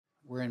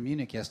were in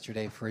Munich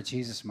yesterday for a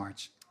Jesus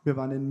March. Wir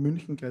waren in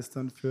München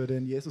gestern für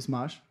den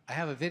Jesusmarsch. I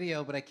have a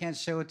video, but I can't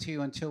show it to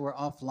you until we're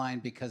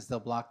offline because they'll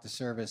block the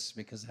service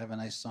because I have a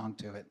nice song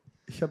to it.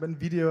 Ich habe ein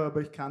Video,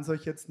 aber ich kann es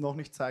euch jetzt noch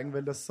nicht zeigen,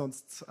 weil das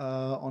sonst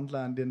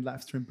online den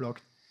Livestream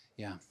blockt.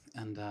 Yeah,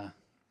 and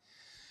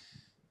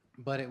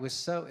but it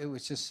was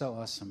just so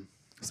awesome.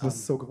 Es war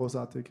so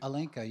großartig.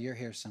 Alenka, you're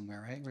here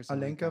somewhere, right? Where's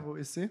Alenka, wo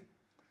ist sie?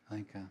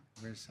 Alenka,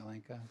 where's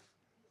Alenka?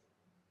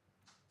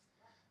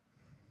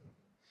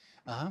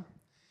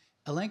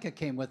 Alenka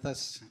came with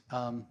us.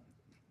 Come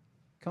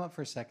up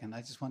for a second.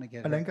 I just want to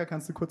get her. Alenka,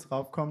 kannst du kurz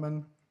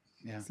raufkommen?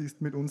 Yeah. Sie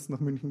ist mit uns nach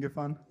München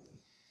gefahren.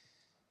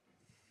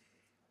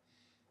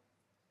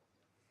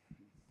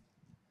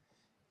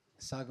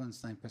 Sag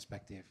uns dein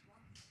Perspektiv.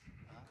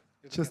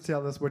 Just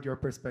tell us what your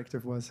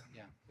perspective was.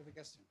 Yeah.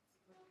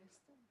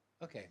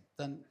 Okay,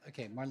 then,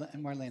 okay,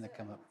 Marlena,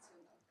 come up.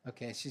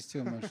 Okay, she's too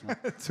emotional.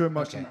 Too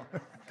emotional.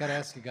 Okay. Gotta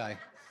ask a guy.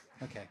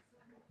 Okay.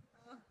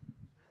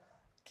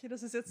 Okay,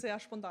 das ist jetzt sehr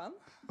spontan.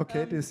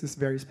 Okay, this is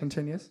very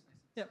spontaneous.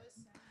 Ja.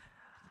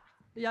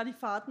 Ja, die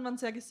Fahrten waren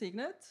sehr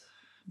gesegnet.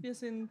 Wir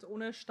sind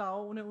ohne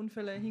Stau, ohne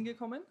Unfälle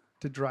hingekommen.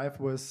 The drive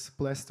was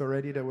blessed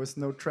already. There was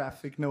no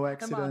traffic, no Der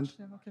accident. Marsch,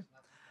 ja, okay.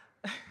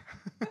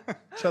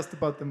 Just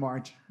about the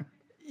march.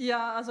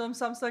 Ja, also am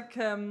Samstag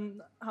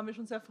haben wir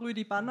schon sehr früh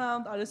die Banner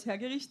und alles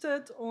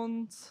hergerichtet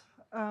und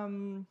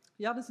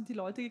ja, da sind die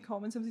Leute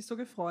gekommen, sie haben sich so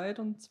gefreut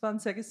und waren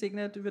sehr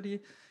gesegnet über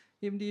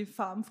die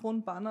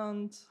farbenfrohen Banner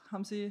und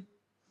haben sie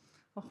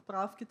auch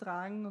brav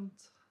getragen und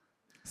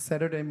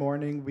Saturday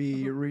morning,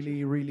 we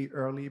really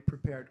early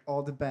prepared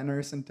all the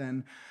banners, and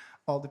then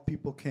all the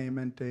people came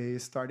and they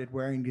started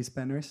wearing these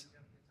banners.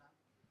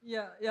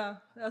 ja,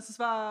 also es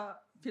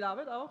war viel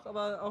Arbeit auch,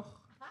 aber auch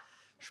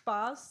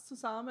Spaß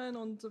zusammen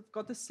und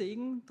Gottes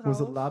Segen It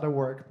was a drauf. lot of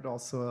work, but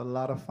also a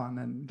lot of fun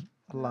and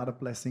a lot of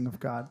blessing of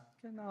God.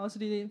 Genau, also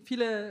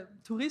viele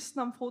Touristen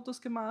haben Fotos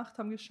gemacht,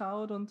 haben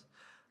geschaut und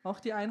auch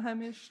die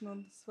Einheimischen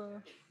und es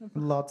war einfach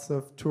Lots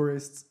of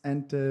tourists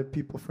and the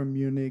people from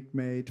Munich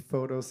made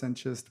photos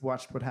and just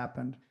watched what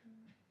happened.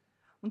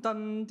 und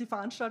dann die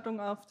Veranstaltung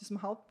auf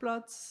diesem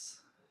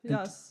Hauptplatz.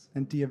 Ja,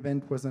 And the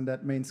event was on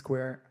that main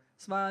square.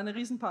 es war eine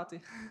Riesenparty.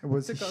 It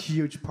was a Für Gott.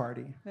 huge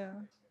party.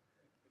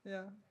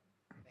 Ja,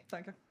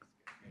 danke.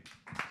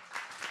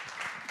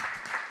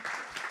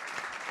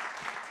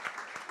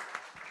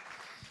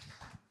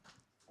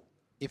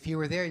 If you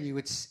were there, you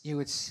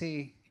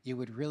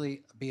would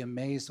really be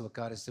amazed what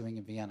God is doing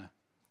in Vienna.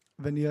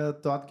 Wenn ihr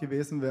dort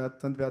gewesen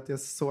wärt, dann wärt ihr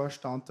so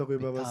erstaunt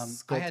darüber,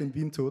 was Gott in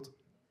Wien tut.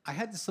 I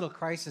had this little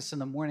crisis in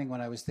the morning when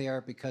I was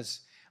there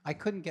because I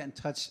couldn't get in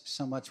touch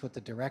so much with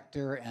the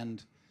director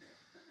and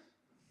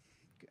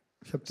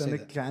Ich habe da eine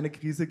kleine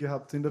Krise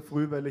gehabt in der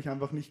Früh, weil ich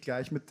einfach nicht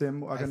gleich mit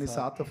dem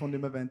Organisator von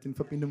dem Event in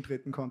Verbindung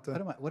treten konnte.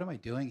 what am I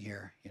doing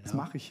here? You Was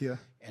know? mache ich hier?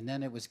 And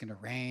then it was going to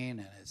rain,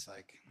 and it's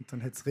like, Und dann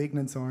hätte es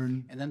regnen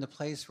sollen. and then the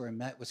place where I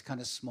met was kind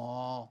of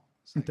small.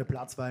 Und der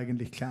Platz war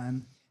eigentlich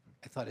klein.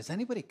 I thought, is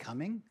anybody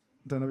coming?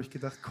 Und dann habe ich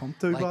gedacht,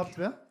 kommt da überhaupt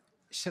wer?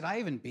 Should I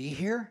even be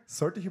here?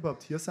 Sollte ich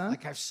überhaupt hier sein?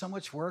 Like I have so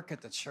much work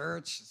at the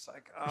church. It's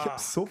like, Ich habe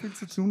so viel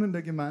zu tun in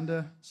der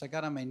Gemeinde. So I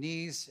got on my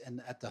knees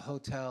at the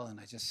hotel, and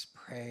I just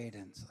prayed,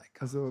 and it's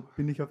like, Also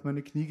bin ich auf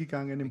meine Knie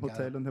gegangen im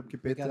Hotel und habe we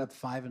got gebetet. up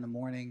 5 in the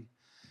morning.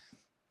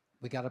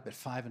 We got up at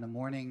 5 in the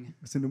morning.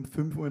 Wir sind um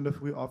 5 Uhr in der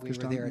Früh We were there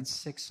aufgestanden at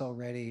 6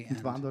 already,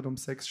 und waren dort um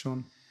 6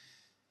 schon.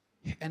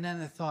 and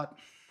then I thought,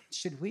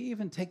 should we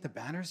even take the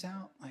banners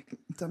out? Like,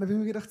 Und dann habe ich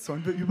mir gedacht,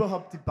 sollen wir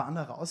überhaupt die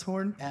Banner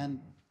rausholen? and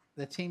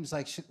the team's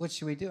like, what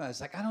should we do? I was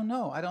like, I don't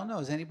know.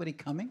 Is anybody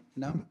coming?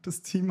 No.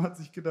 Das Team hat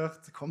sich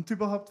gedacht, kommt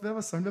überhaupt wer?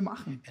 Was sollen wir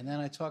machen? And then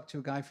I talked to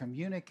a guy from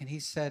Munich, and he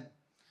said,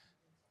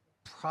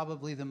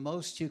 probably the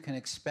most you can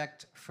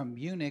expect from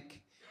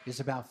Munich is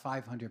about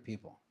 500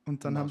 people.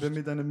 Und dann haben wir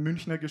mit einem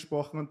Münchner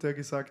gesprochen und der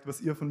gesagt,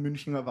 was ihr von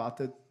München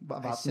erwarten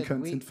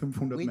könnt, sind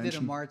 500 we did a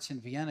Menschen. march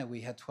in Vienna,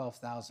 we had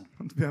 12,000.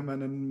 Und wir haben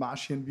einen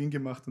Marsch hier in Wien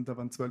gemacht und da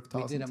waren We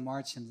did a 12.000.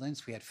 march in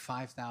Linz, we had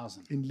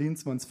 5,000. In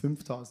Linz waren es We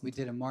 5.000.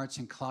 did a march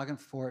in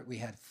Klagenfurt,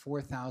 we had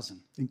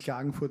 4,000. In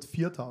Klagenfurt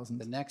The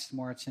 4.000. next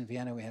march in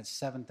Vienna, we had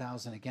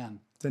 7,000 again.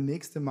 Der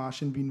nächste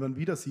Marsch in Wien waren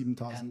wieder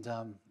 7.000.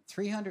 And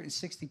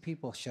 360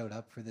 people showed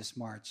up for this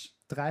march.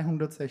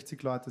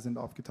 360 Leute sind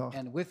aufgetaucht.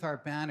 And with our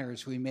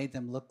banners, we made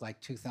them look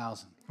like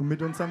 2,000. Und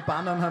mit unseren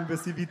Bannern haben wir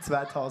sie wie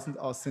 2.000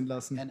 aussehen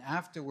lassen. And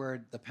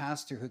afterward, the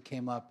pastor who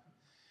came up,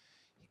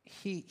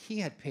 he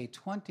had paid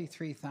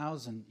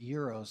 23,000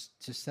 euros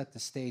to set the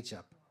stage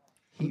up.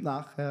 Und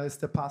nachher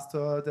ist der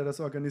Pastor, der das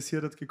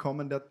organisiert hat,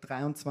 gekommen, der hat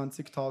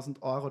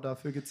 23.000 Euro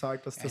dafür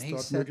gezahlt, dass And das he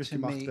dort said möglich to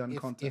gemacht me, werden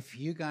konnte. if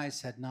you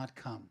guys had not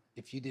come,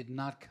 if you did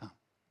not come,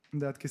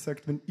 Und er hat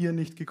gesagt, wenn ihr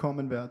nicht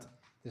gekommen wärt,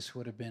 this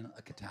would have been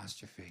a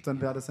catastrophe.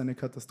 dann wäre das eine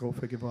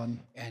Katastrophe geworden.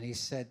 And he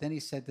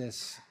said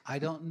this, I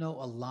don't know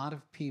a lot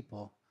of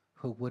people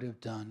who would have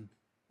done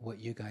what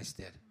you guys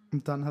did.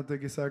 Und dann hat er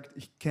gesagt,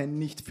 ich kenne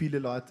nicht viele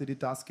Leute, die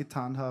das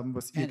getan haben,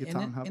 was ihr And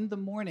getan habt. in the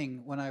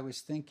morning when I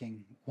was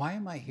thinking, why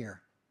am I here?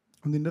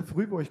 Und in der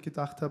Früh, wo ich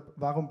gedacht habe,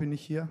 warum bin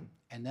ich hier?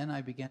 And then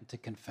I began to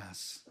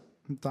confess.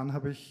 Und dann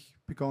bin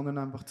begonnen,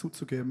 einfach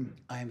zuzugeben.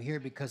 I am here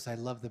because I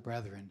love the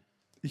brethren.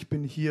 Ich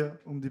bin hier,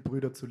 um die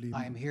Brüder zu I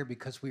am lieben. here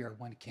because we are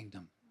one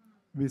kingdom.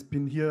 Ich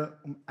bin hier,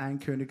 um ein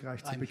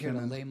Königreich zu I'm here to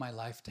bekennen. lay my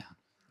life down.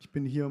 Ich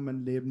bin hier, um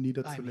mein Leben I'm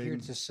here niederzulegen.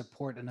 to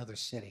support another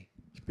city.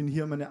 Ich bin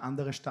hier, um eine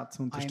andere Stadt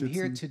zu I am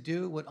here unterstützen. to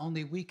do what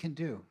only we can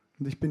do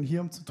Und ich bin hier,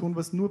 um zu tun,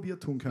 was nur wir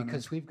tun können,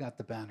 because we've got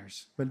the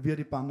banners. weil wir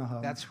die Banner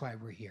haben. That's why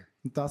we're here.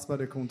 Und das war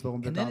der Grund,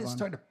 warum wir And then da it waren.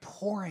 started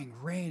pouring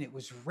rain. It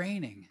was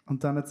raining.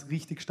 Und dann hat es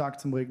richtig stark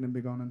zum Regnen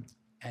begonnen.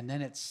 And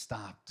then it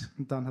stopped.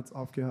 Und dann hat es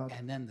aufgehört.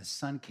 And then the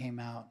sun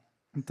came out.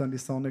 Und dann die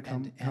Sonne kam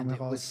And it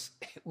heraus.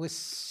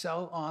 was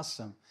so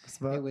awesome. Es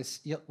war,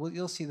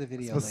 You'll see the es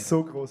video war later.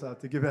 so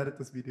großartig. Ihr werdet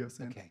das Video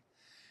sehen. Okay.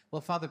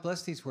 Well, Father,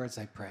 bless these words,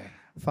 I pray.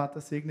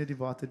 Vater, segne die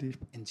Worte, die ich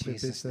In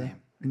Jesus' bete. name.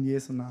 In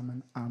Jesu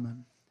Namen.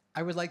 Amen.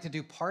 I would like to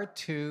do part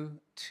 2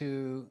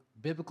 to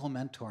biblical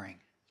mentoring.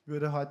 Ich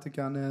würde heute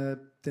gerne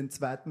den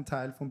zweiten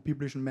Teil vom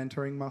biblischen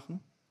Mentoring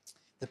machen.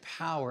 The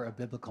power of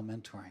biblical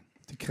mentoring.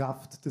 Die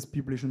Kraft des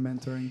biblischen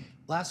Mentoring.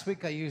 Last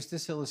week I used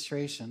this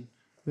illustration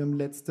Wir haben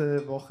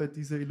letzte Woche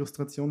diese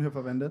Illustration hier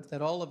verwendet,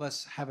 that all of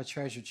us have a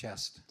treasure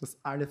chest. dass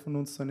alle von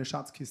uns so eine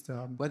Schatzkiste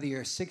haben. Whether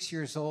you're 6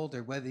 years old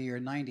or whether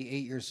you're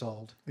 98 years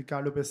old,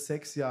 Egal, ob ihr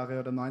 6 Jahre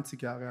oder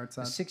 90 Jahre alt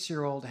a seid.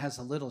 6-year-old has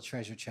a little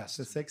treasure Der chest.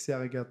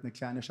 6-Jährige hat eine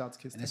kleine And a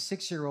Schatzkiste.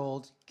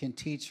 6-year-old can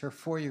teach her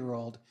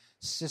 4-year-old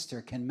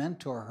sister, can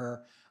mentor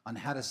her on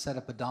how to set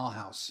up a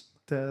dollhouse.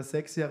 Der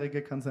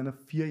 6-Jährige kann seiner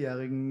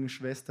 4-jährigen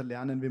Schwester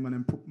lernen, wie man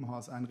ein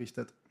Puppenhaus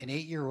einrichtet. An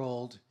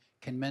 8-year-old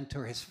can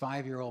mentor his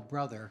 5-year-old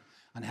brother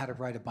on how to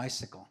ride a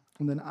bicycle.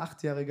 Und ein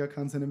 8-Jähriger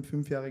kann seinem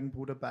 5-jährigen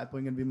Bruder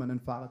beibringen, wie man ein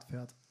Fahrrad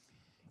fährt.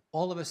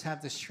 All of us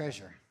have this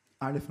treasure.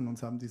 Alle von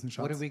uns haben diesen What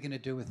are Schatz. we going to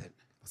do with it?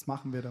 Was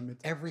machen wir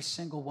damit? Every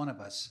single one of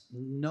us,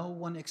 no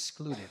one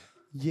excluded.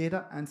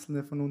 Jeder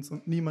einzelne von uns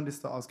und niemand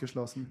ist da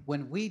ausgeschlossen.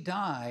 When we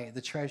die,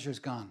 the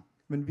treasure's gone.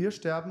 Wenn wir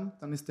sterben,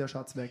 dann ist der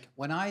Schatz weg.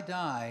 When I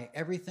die,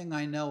 everything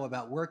I know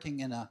about working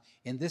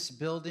in this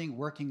building,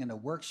 working in a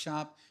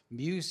workshop,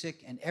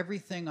 music, and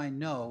everything I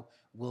know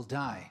will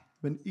die.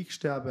 Wenn ich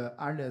sterbe,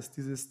 alles,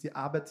 die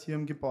Arbeit hier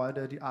im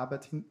Gebäude, die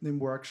Arbeit hinten im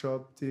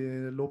Workshop,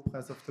 die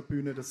Lobpreis auf der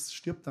Bühne, das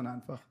stirbt dann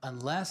einfach.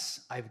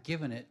 Unless I've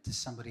given it to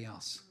somebody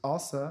else.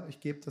 Außer ich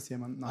gebe das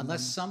jemandem anderen.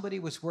 Unless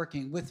somebody was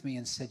working with me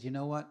and said, you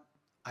know what?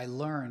 I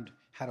learned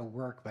how to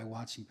work by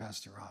watching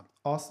Pastor Rob.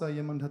 Außer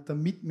jemand hat da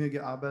mit mir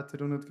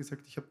gearbeitet und hat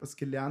gesagt, ich habe was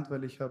gelernt,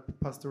 weil ich habe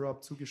Pastor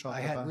Rob zugeschaut.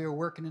 We Dabei. were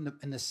working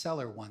in the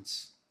cellar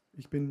once.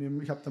 Ich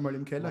habe da mal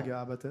im Keller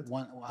gearbeitet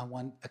On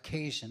one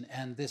occasion,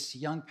 and this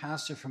young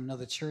pastor from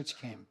another church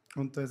came,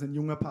 und da ist ein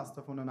junger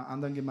Pastor von einer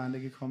anderen Gemeinde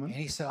gekommen and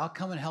he said, "I'll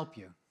come and help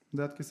you." und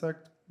er hat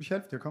gesagt, ich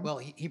helfe dir, komm. Well,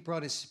 he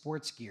brought his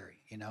sports gear,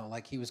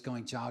 like he was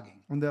going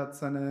jogging, Und er hat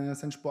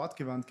sein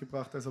Sportgewand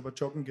gebracht, als ob er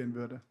joggen gehen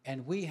würde.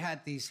 and we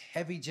had these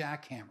heavy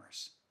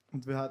jackhammers,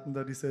 Und wir hatten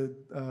da diese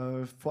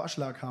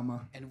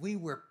Vorschlaghammer. and we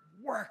were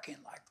working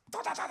like.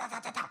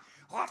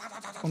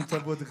 Und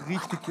da wurde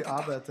richtig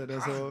gearbeitet,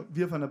 also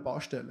wie auf einer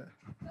Baustelle.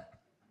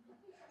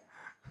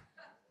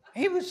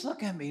 He was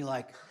looking at me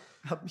like,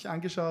 Er hat mich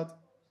angeschaut.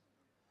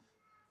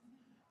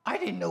 I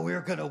didn't know we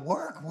were going to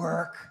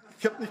work.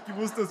 Ich habe nicht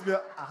gewusst, dass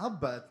wir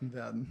arbeiten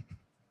werden.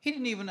 He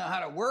didn't even know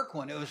how to work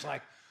one. It was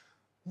like,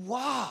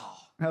 wow.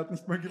 Er hat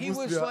nicht mal He gewusst,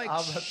 was wie er like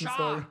arbeiten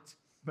soll, shocked.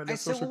 weil I er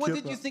so said, well, what schockiert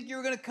did you war. think you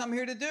were going to come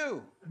here to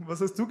do?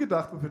 Was hast du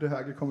gedacht, wofür du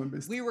hergekommen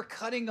bist? We were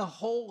cutting a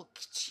whole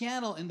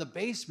channel in the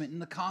basement in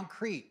the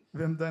concrete.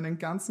 Wir haben da einen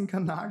ganzen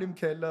Kanal im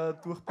Keller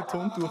durch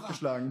Beton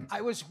durchgeschlagen.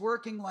 I was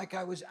working like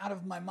I was out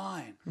of my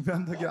mind. Wir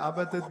haben da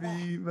gearbeitet,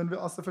 wie wenn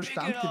wir außer Pick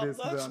Verstand it up,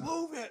 gewesen let's wären.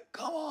 move it,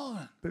 come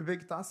on.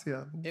 Bewegt das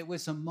hier. It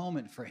was a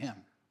moment for him.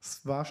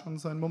 Es war schon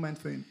so ein Moment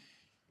für ihn.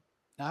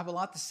 Now I have a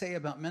lot to say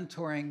about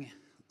mentoring.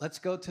 Let's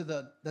go to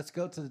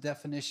the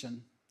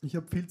definition. Ich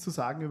habe viel zu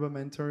sagen über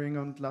Mentoring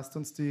und lasst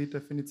uns die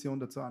Definition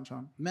dazu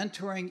anschauen.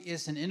 Mentoring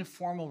is an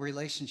informal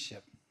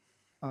relationship.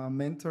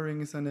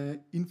 Mentoring ist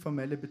eine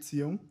informelle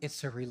Beziehung,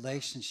 It's a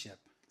relationship.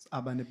 ist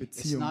aber eine It's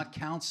Beziehung. not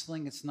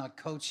counseling, it's not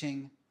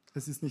coaching,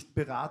 Es ist nicht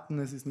beraten,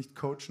 es ist nicht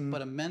coachen,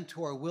 but a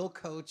mentor will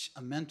coach,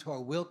 a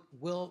mentor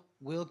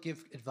will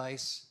give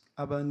advice,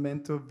 aber ein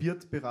Mentor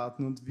wird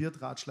beraten und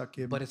wird Ratschlag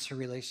geben. but it's a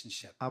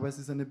relationship Aber es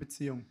ist eine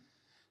Beziehung,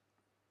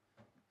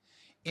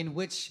 in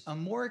which a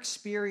more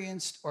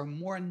experienced or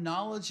more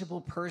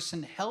knowledgeable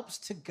person helps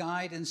to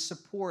guide and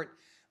support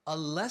a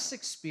less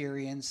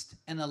experienced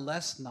and a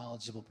less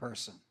knowledgeable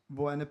person.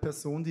 wo eine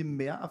Person, die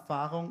mehr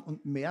Erfahrung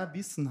und mehr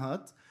Wissen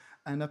hat,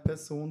 einer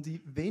Person, die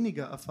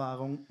weniger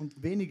Erfahrung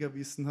und weniger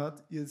Wissen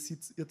hat, ihr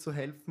zu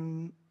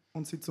helfen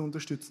und sie zu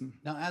unterstützen.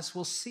 Now, as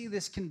we'll see,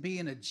 this can be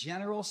in a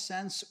general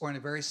sense or in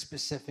a very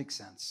specific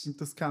sense. Und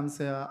das kann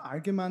sehr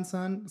allgemein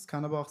sein, das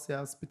kann aber auch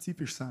sehr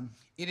spezifisch sein.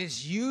 It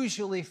is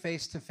usually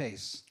face to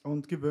face.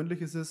 Und gewöhnlich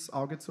ist es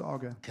Auge zu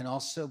Auge. Can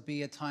also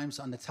be at times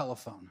on the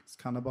telephone, Es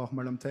kann aber auch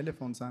mal am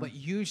Telefon but sein,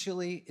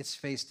 usually it's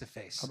face to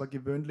face. aber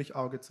gewöhnlich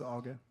Auge zu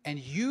Auge. And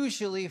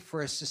usually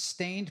for a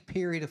sustained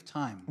period of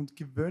time, Und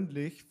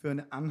gewöhnlich für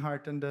eine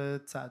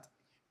anhaltende Zeit.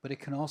 but it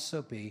can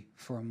also be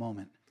for a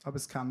moment. Aber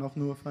es kann auch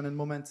nur für einen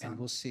Moment And sein.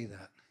 we'll see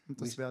that.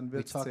 Und das werden wir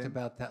We jetzt talked sehen.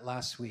 about that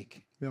last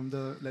week. Wir haben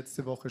da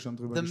letzte Woche schon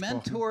drüber The gesprochen.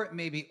 mentor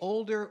may be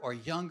older or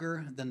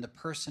younger than the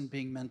person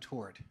being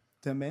mentored.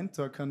 Der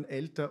Mentor kann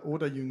älter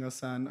oder jünger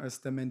sein als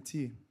der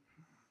Mentee.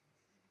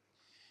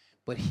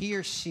 But he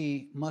or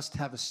she must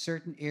have a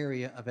certain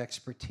area of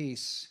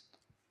expertise.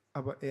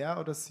 Aber er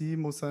oder sie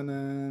muss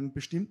einen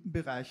bestimmten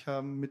Bereich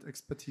haben mit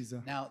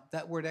Expertise. Now,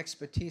 that word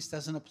expertise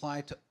doesn't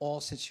apply to all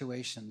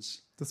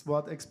situations. Das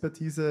Wort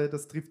Expertise,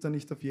 das trifft da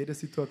nicht auf jede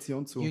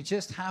Situation zu. You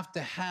just have to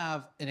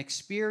have an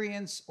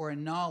experience or a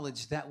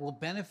knowledge that will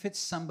benefit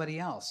somebody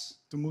else.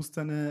 Du musst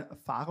eine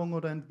Erfahrung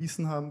oder ein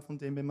Wissen haben, von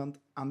dem jemand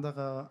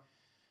anderer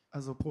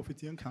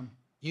profitieren kann.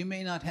 You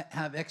may not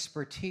have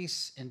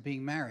expertise in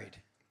being married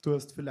Du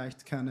hast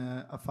vielleicht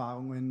keine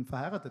Erfahrung in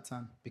verheiratet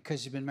sein,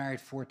 because you've been married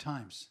 4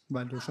 times.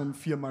 weil du schon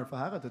 4-mal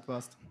verheiratet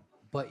warst.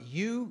 But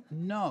you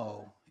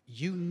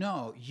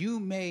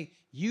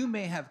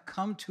may have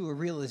come to a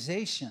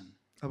realization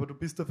Aber du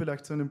bist da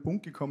vielleicht zu einem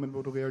Punkt gekommen,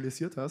 wo du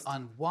realisiert hast,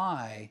 on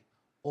why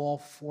all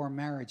 4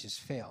 marriages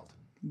failed.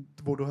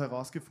 wo du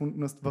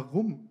herausgefunden hast,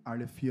 warum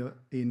alle 4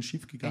 Ehen And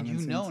schiefgegangen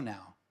you know sind.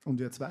 now. Und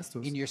jetzt weißt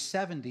du es. In your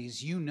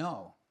 70s, you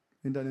know.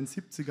 In deinen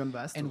 70ern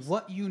weißt du And es.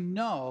 what you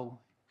know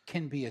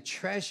can be a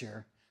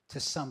treasure to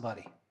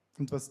somebody.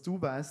 Und was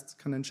du weißt,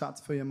 kann ein Schatz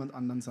für jemand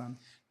anderen sein.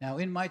 Now,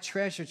 in my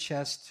treasure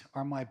chest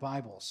are my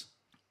Bibles.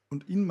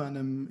 Und in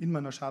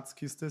meiner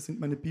Schatzkiste sind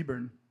meine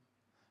Bibeln.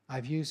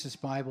 I've used this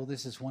Bible.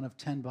 This is one of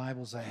 10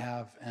 Bibles I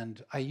have,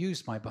 and I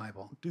use my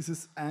Bible. Das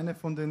ist eine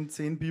von den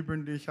 10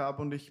 Bibeln, die ich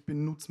habe, und ich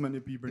benutze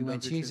meine Bibeln. When da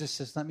wirklich. Jesus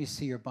says, "Let me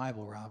see your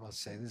Bible, Rob," I'll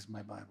say, "This is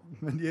my Bible."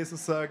 Wenn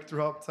Jesus sagt,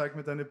 Rob, zeig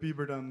mir deine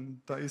Bibel,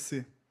 dann da ist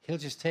sie. He'll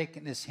just take it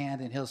in his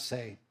hand and he'll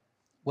say,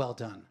 "Well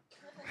done."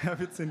 Er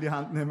wird sie in die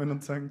Hand nehmen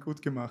und sagen,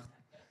 gut gemacht.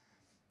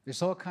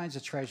 There's all kinds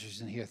of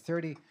treasures in here.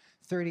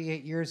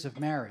 38 years of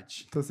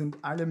marriage, Da sind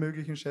alle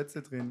möglichen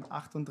Schätze drin.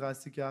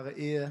 38 Jahre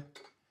Ehe,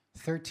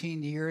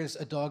 13 years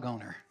a dog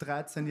owner,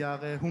 13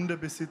 Jahre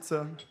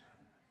Hundebesitzer,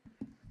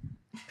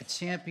 a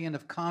champion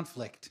of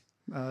conflict.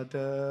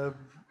 der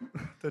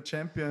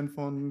Champion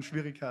von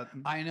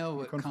Schwierigkeiten. I know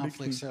what Konflikten.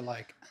 conflicts are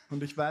like.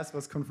 Und ich weiß,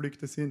 was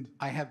Konflikte sind.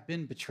 I have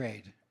been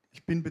betrayed.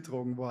 Ich bin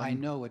betrogen I worden.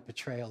 know what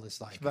betrayal is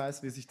like. Ich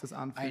weiß, wie sich das I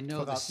anfühlt, know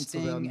the verraten zu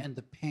sting werden. and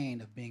the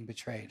pain of being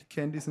betrayed. Ich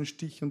kenne diesen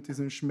Stich und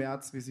diesen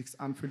Schmerz, wie es sich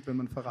anfühlt, wenn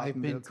man I've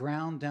verraten been wird.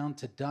 ground down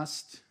to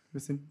dust,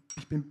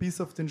 Ich bin bis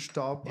auf den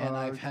Staub and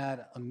I've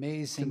had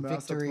amazing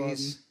gemeistert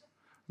victories. worden.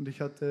 Und ich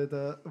hatte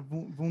da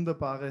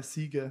wunderbare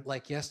Siege.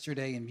 Like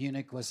yesterday in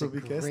Munich was So wie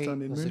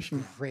gestern in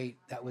München.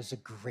 that was a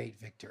great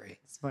victory.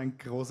 Es war ein Yeah,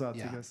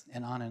 großartiges.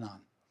 and on and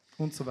on.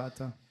 Und so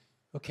weiter.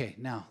 Okay,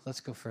 now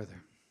let's go further.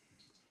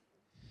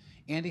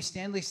 Andy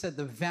Stanley said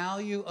the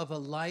value of a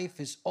life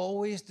is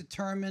always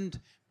determined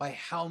by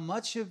how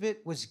much of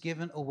it was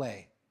given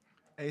away.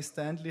 A.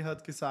 Stanley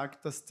hat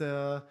gesagt, dass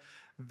der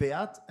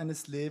Wert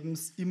eines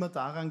Lebens immer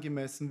daran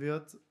gemessen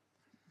wird,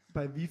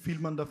 bei wie viel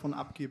man davon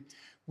abgibt.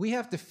 We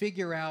have to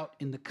figure out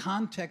in the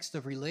context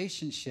of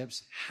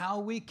relationships how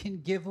we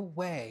can give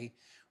away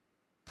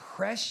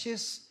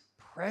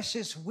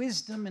precious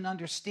wisdom and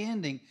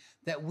understanding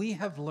that we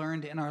have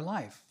learned in our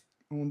life.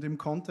 Und im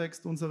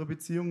Kontext unserer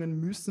Beziehungen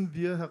müssen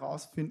wir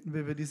herausfinden,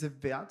 wie wir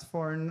diese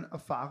wertvollen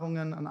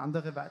Erfahrungen an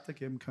andere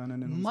weitergeben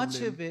können in unserem Much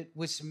Leben. of it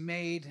was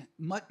made,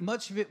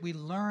 much of it we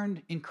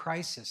learned in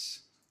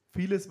crisis.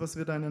 Vieles, was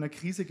wir da in einer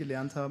Krise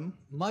gelernt haben,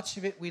 Much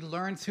of it we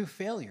learned through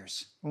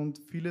failures. und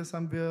vieles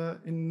haben wir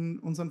in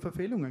unseren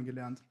Verfehlungen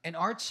gelernt. And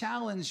our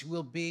challenge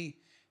will be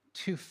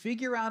to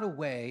figure out a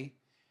way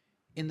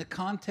in the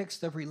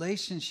context of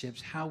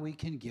relationships how we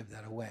can give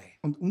that away.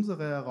 Und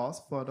unsere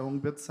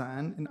Herausforderung wird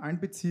sein, in allen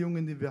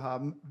Beziehungen, die wir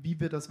haben, wie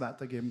wir das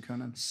weitergeben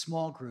können.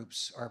 Small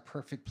groups are a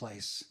perfect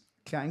place.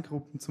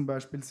 Kleingruppen zum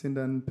Beispiel sind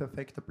ein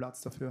perfekter Platz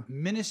dafür.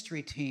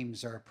 Ministry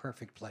teams are a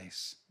perfect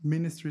place.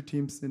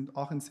 Ministry-Teams sind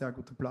auch ein sehr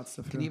guter Platz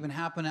It can dafür. even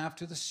happen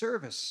after the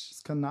service.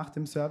 Es kann nach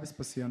dem Service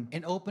passieren.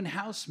 An open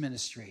house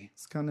ministry,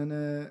 Es kann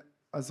eine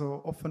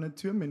offene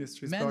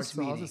Tür-Ministries bei euch men's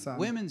zu Hause meeting, sein.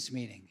 women's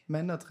meeting,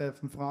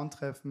 Männertreffen,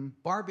 Frauentreffen,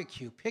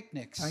 barbecue, ein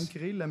picnics,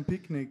 Grill, ein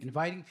Picknick,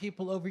 inviting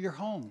people over your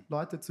home,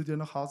 Leute zu dir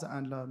nach Hause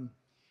einladen.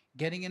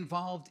 getting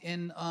involved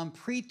in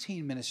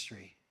preteen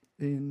ministry.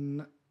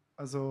 In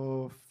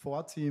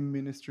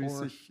Vorteam-Ministries Or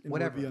sich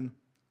whatever. involvieren.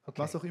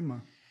 Okay, Was auch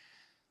immer.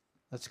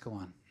 let's go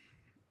on.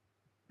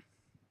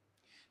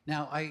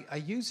 Now, I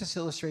used this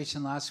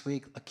illustration last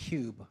week, a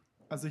cube.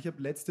 Also ich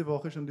habe letzte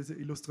Woche schon diese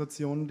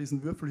Illustration,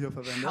 diesen Würfel hier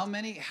verwendet.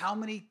 How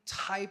many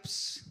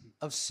types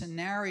of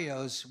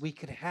scenarios we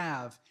could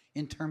have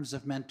in terms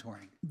of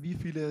mentoring, Wie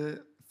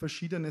viele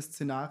verschiedene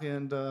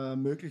Szenarien da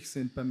möglich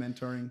sind beim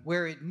Mentoring,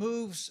 where it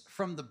moves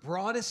from the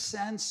broadest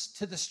sense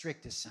to the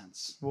strictest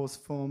sense. wo es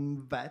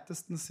vom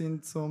weitesten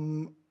Sinn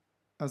zum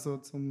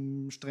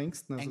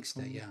strengsten,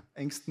 Ängste, zum ja.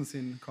 engsten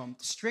Sinn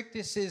kommt.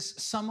 Strictest is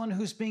someone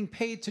who's being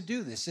paid to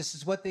do this. This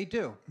is what they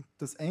do.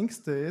 Das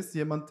Engste ist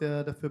jemand,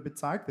 der dafür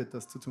bezahlt wird,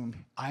 das zu tun.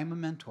 I'm a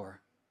mentor.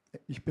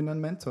 Ich bin ein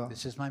Mentor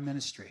This is my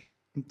ministry.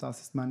 und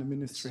das ist meine This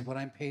Ministry. is what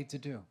I'm paid to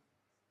do.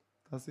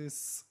 Das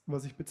ist,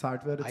 was ich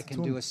bezahlt werde I zu can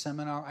do tun. a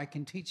seminar, I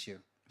can teach you.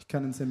 Ich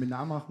kann ein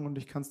Seminar machen und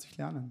ich kann es dich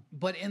lernen.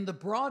 But in the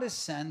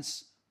broadest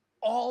sense,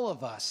 all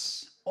of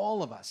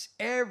us,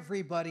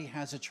 everybody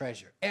has a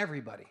treasure.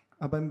 Everybody.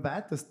 Aber im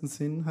weitesten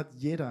Sinn hat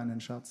jeder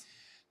einen Schatz.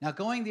 Now,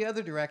 going the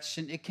other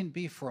direction, it can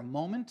be for a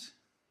moment,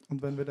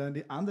 Und wenn wir da in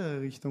die andere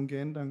Richtung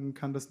gehen, dann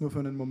kann das nur für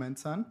einen Moment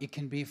sein, it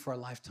can be for a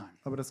lifetime.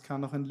 aber das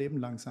kann auch ein Leben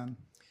lang sein.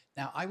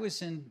 Now, I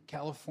was in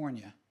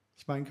California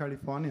Ich war in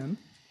Kalifornien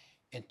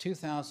in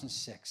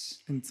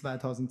 2006, in and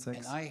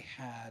 2006 I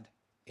had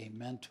a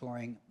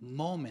mentoring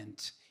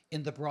moment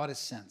in the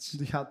broadest sense.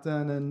 und ich hatte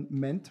einen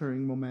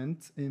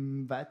Mentoring-Moment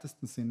im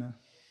weitesten Sinne.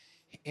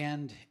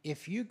 And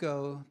if you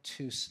go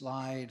to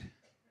slide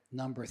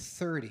number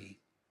 30,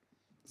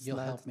 you'll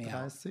Slide help me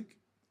out. 30.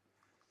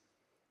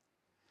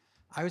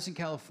 I was in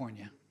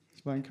California,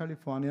 Ich war in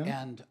Kalifornien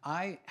and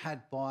I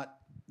had bought,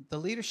 the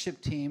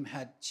leadership team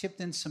had chipped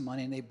in some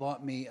money, and they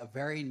bought me a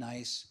very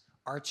nice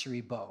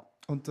archery bow.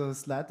 und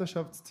das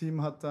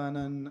Leiterschaftsteam hat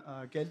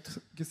da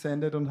Geld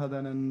gesendet und hat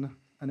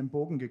einen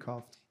Bogen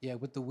gekauft. Yeah,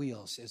 with the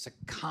wheels. It's a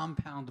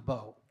compound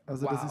bow.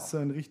 Also das ist so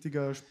ein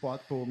richtiger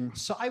Sportbogen.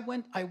 So I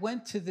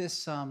went to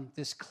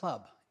this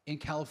club in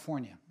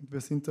California, Und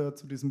wir sind da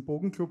zu diesem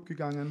Bogenclub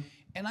gegangen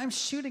and I'm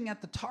shooting at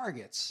the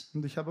targets,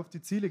 und ich habe auf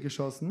die Ziele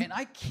geschossen and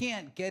I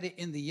can't get it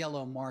in the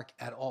yellow mark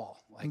at all.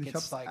 Like und ich habe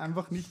it's es like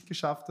einfach nicht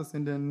geschafft, das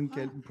in den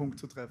gelben Punkt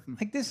zu treffen.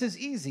 this is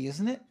easy,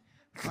 isn't it?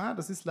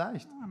 Das ist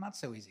leicht. Not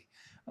so easy.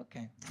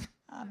 Okay,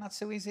 not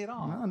so easy at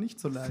all. Nicht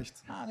so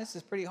leicht. This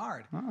is pretty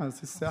hard.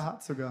 Es ist sehr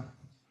hart sogar.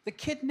 The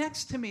kid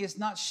next to me is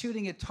not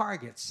shooting at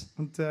targets.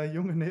 Und der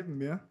Junge neben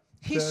mir, der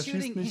He's schießt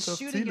shooting nicht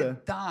auf at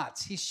Ziele.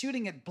 dots. He's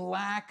shooting at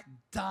black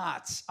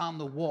dots on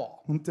the wall.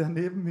 Und der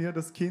neben mir,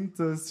 das Kind,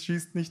 das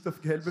schießt nicht auf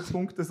gelbe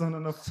Punkte,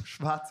 sondern auf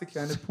schwarze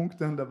kleine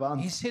Punkte an der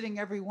Wand. He's hitting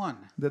every one.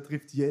 Der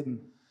trifft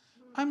jeden.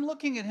 I'm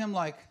looking at him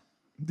like,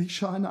 Und ich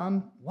schaue ihn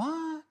an.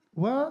 what?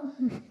 What?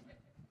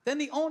 Then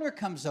the owner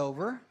comes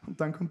over Und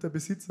dann kommt der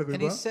Besitzer and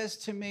he rüber. says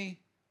to me,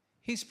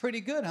 he's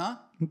pretty good, huh?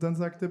 Und dann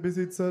sagt der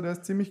Besitzer, der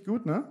ist ziemlich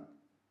gut, ne?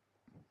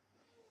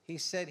 He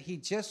said he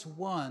just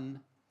won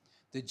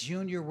the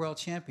Junior World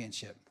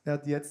Championship. Er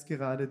hat jetzt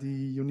gerade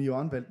die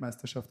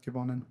Junioren-Weltmeisterschaft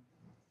gewonnen.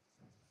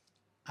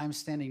 I'm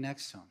standing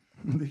next to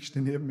him. Und ich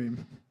stehe neben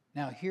ihm.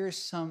 Now, here's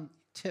some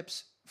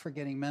tips for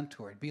getting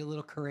mentored. Be a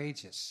little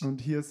courageous.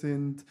 Und hier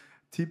sind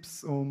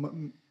Tipps,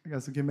 um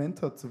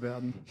gementort zu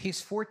werden.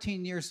 He's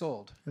 14 years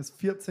old, Er ist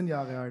 14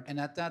 Jahre alt. and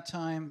at that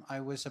time, I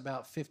was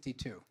about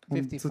 52,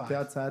 Und zu der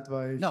 55.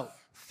 Zeit No,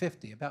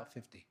 50, about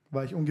 50.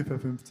 war ich ungefähr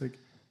 50.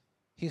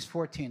 He's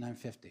 14, I'm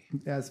 50.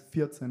 Und er ist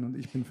 14 und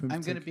ich bin I'm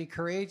going to 50. be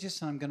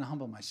courageous and I'm going to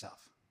humble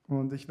myself.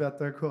 Und ich werde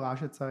da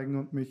Courage zeigen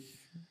und mich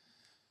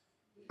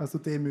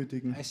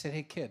demütigen. I said,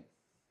 hey, kid,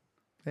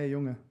 Hey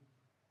Junge,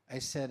 I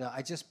said,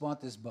 I just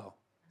bought this bow.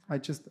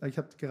 ich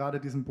habe gerade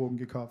diesen Bogen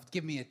gekauft.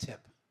 Give me a tip.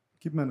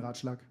 Gib mir einen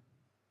Ratschlag.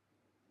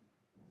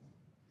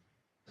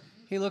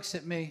 He looks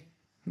at me.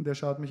 Und er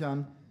schaut mich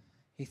an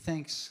He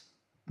thinks.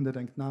 und er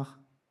denkt nach.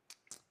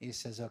 He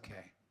says,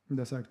 okay. Und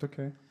er sagt,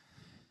 okay,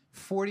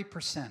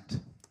 40%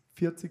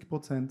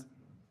 40%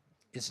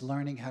 is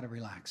learning how to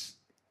relax.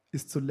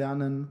 ist zu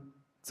lernen,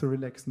 zu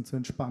relaxen, zu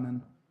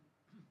entspannen.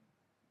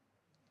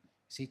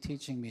 Is he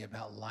teaching me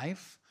about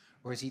life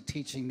or is he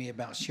teaching me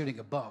about shooting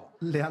a bow?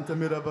 Lernt er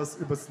mir da was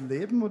übers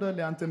Leben oder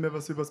lernt er mir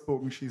was übers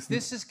Bogenschießen?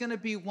 This is going to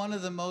be one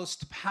of the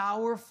most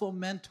powerful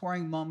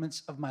mentoring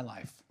moments of my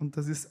life. Und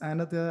das ist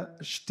einer der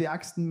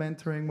stärksten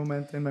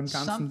Mentoring-Momente in meinem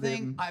ganzen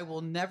Something Leben. I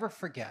will never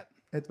forget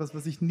Etwas,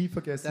 was ich nie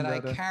vergessen that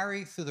I werde,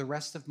 carry through the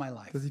rest of my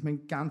life. das ich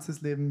mein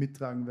ganzes Leben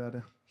mittragen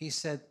werde. He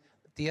said,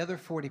 the other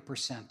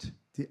 40%,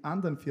 Die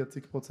anderen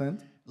 40%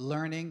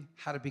 learning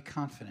how to be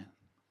confident.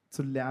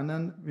 zu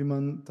lernen, wie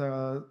man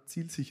da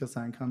zielsicher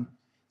sein kann.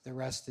 The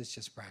rest is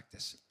just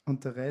practice.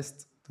 Und der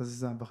Rest, das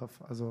ist einfach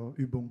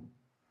Übung.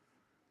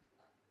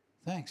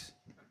 Thanks.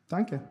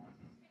 Danke.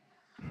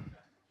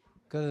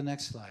 Go to the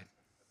next slide.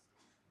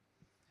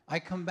 I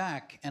come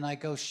back and I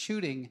go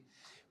shooting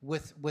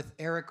with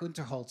Eric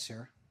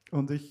Unterholzer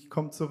Und ich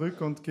komme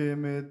zurück und gehe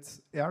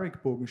mit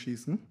Eric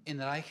Bogenschießen in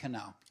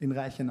Reichenau. in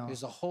Reichenau.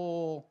 There's a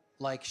whole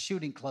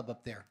shooting club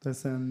up there. Das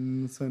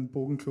ist so ein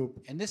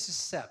Bogenclub. And this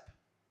is Sepp.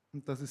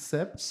 Und das ist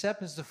Sepp.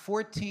 Sepp is the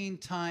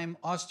 14-time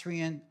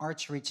Austrian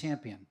archery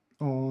champion.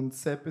 Und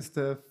Sepp ist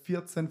der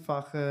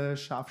 14-fache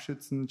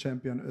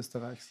Scharfschützen-Champion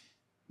Österreichs.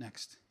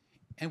 Next.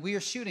 And we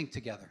are shooting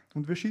together.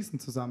 Und wir schießen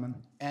zusammen.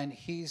 And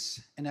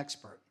he's an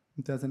expert.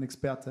 Und der ist ein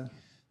Experte.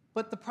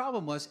 But the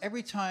problem was,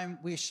 every time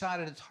we shot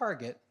at a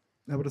target,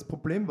 Aber das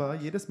Problem war,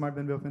 jedes Mal,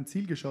 wenn wir auf ein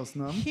Ziel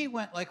geschossen haben, he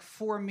went like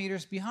 4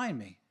 meters behind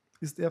me.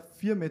 ist er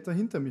 4 Meter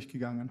hinter mich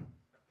gegangen.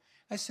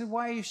 I said,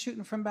 why are you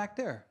shooting from back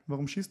there?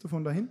 Warum schießt du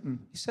von da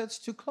hinten? He said, it's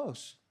too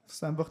close. Das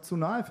ist einfach zu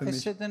nahe für I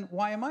mich. said, then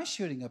why am I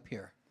shooting up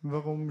here?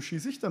 Warum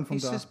schieße ich dann von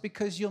He da? says,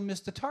 because you'll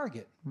miss the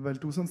target. Weil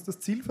du sonst das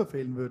Ziel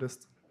verfehlen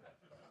würdest.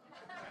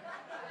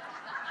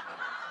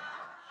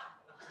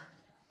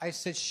 I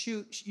said,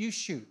 shoot, you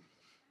shoot,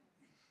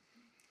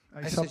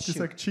 Ich said, habe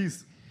gesagt,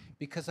 schieß.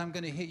 because I'm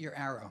going to hit your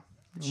arrow.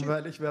 Shoot.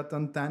 Weil ich werde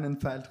dann deinen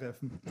Pfeil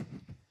treffen.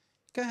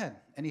 Go ahead.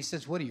 And he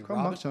says, what are you,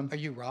 Komm, mach schon. Are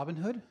you Robin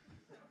Hood?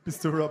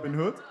 Bist du Robin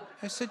Hood?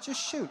 I said, just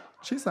shoot.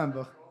 Schieß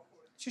einfach.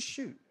 Just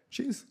shoot.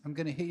 Schieß. I'm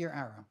going to hit your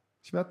arrow.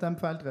 Ich werde deinen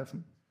Pfeil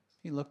treffen.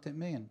 He looked at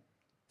me and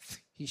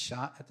he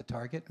shot at the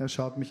target. Er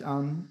schaut mich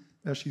an,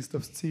 er schießt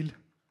aufs Ziel.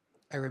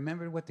 I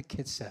remembered what the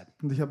kid said.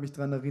 Und ich habe mich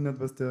daran erinnert,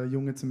 was der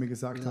Junge zu mir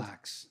gesagt hat.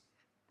 Relax.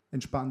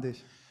 Entspann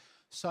dich.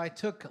 So I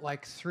took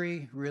like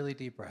 3 really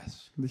deep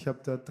breaths. Und ich habe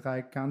da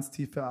 3 ganz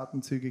tiefe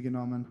Atemzüge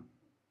genommen.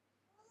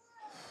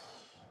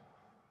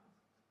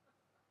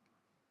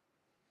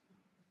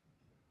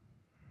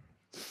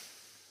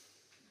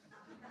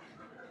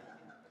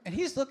 And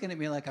he's looking at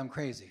me like I'm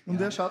crazy. Und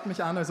er schaut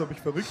mich an, als ob ich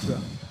verrückt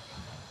wäre.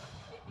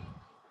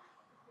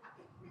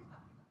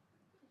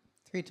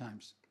 3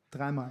 times.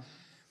 3-mal.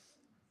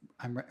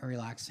 I'm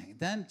relaxing.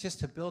 Then just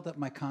to build up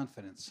my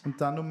confidence, Und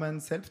dann, um mein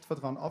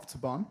Selbstvertrauen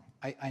aufzubauen,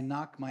 I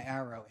knock my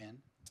arrow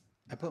in.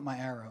 I put my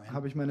arrow in.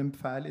 habe ich meinen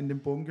Pfeil in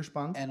den Bogen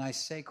gespannt. And I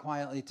say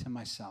quietly to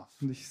myself,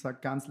 Und ich sage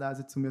ganz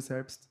leise zu mir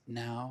selbst,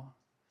 now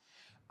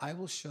I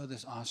will show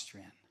this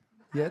Austrian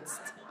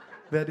jetzt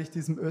werde ich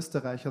diesem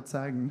Österreicher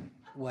zeigen,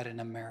 what an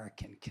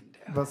American can do.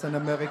 was ein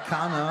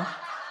Amerikaner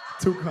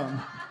tun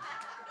kann.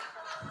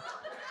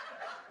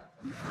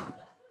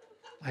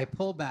 I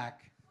pull back.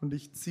 Und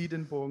ich ziehe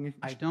den Bogen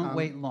I don't an.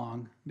 wait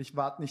long Und ich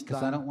warte nicht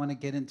because I don't lang. want to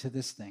get into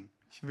this thing.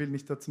 Ich will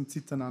nicht da zum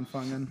Zittern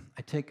anfangen.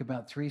 I take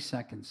about 3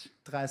 seconds.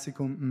 3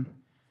 Sekunden.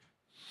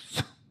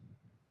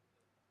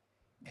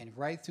 And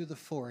right through the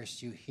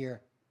forest, you hear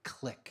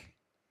click.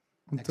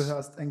 Und du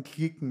hörst ein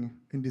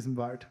Klicken in diesem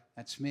Wald.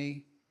 That's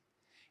me.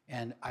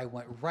 And I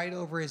went right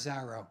over his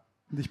arrow.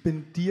 Und ich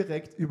bin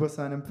direkt über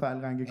seinen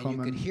Pfeil And you could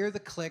reingekommen. hear the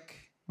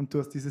click. Und du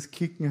hast dieses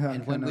Klicken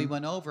hören And when we können.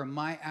 went over,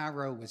 my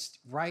arrow was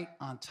right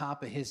on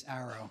top of his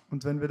arrow,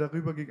 Und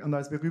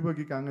als wir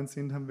rübergegangen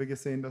sind, haben wir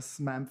gesehen, dass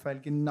mein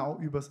Pfeil genau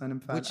über seinem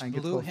Pfeil which blew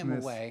eingetroffen him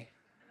ist. away.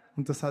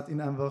 Und das hat ihn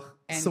einfach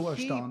And so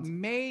erstaunt.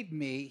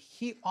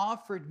 he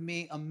offered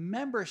me a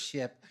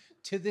membership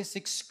to this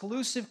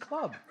exclusive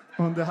club,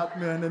 Und er hat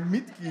mir eine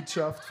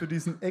Mitgliedschaft für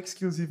diesen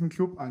exklusiven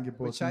Club which I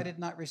angeboten. did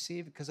not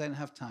receive because I didn't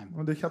have time.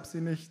 Und ich habe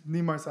sie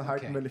niemals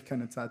erhalten, Okay. weil ich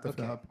keine Zeit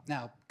dafür Okay, habe.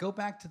 now go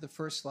back to the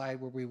first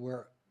slide where we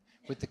were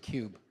with the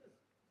cube.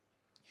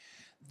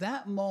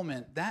 That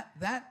moment,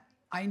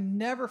 I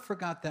never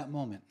forgot that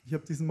moment. Ich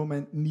habe diesen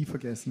Moment nie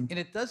vergessen. And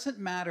it doesn't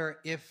matter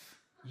if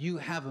you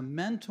have a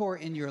mentor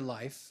in your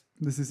life.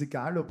 Und es ist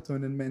egal, ob du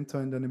einen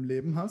Mentor in deinem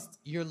Leben hast.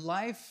 Your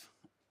life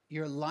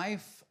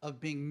of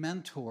being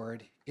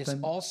mentored is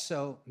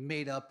also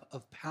made up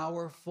of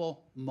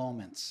powerful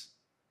moments.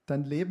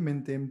 Dein Leben,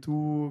 in dem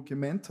du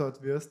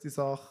gementort wirst, ist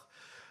auch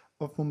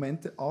auf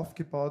Momente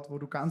aufgebaut, wo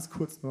du ganz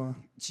kurz nur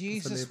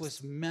Jesus erlebst.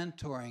 was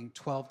mentoring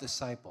 12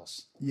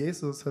 disciples.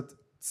 Jesus hat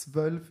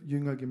 12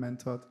 Jünger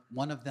gementort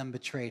One of them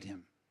betrayed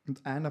him.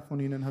 und einer von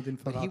ihnen hat ihn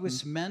But he verraten.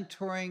 was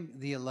mentoring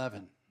the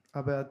 11.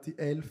 Aber er hat die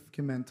 11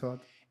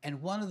 gementort.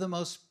 And one of the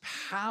most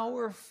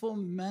powerful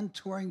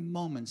mentoring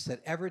moments that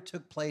ever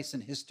took place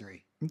in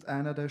history, Und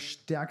einer der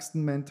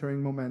stärksten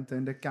Mentoring-Momente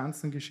in der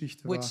ganzen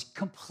Geschichte war, which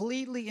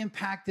completely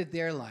impacted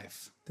their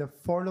life. der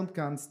voll und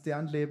ganz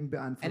deren Leben And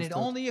beeinflusst it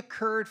hat. only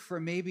occurred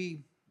for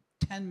maybe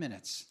 10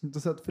 minutes. Und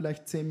das hat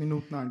vielleicht 10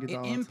 Minuten It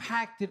angedauert.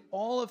 impacted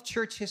all of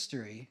church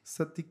history, Es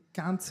hat die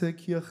ganze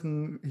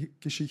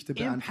Kirchengeschichte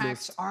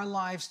impacts beeinflusst. our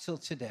lives till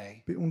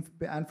today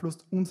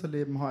Beeinflusst unser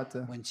Leben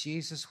heute, when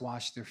Jesus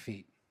washed their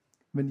feet,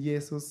 wenn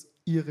Jesus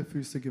ihre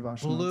Füße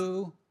gewaschen hat.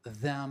 blew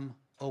them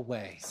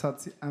away. Es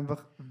hat sie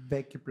einfach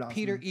weggeblasen.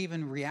 Peter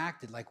even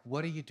reacted like,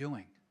 what are you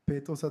doing?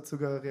 Petrus hat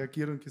sogar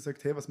reagiert und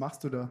gesagt, hey, was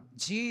machst du da?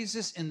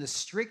 Jesus, in the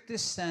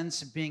strictest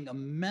sense, being a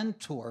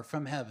mentor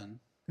from heaven,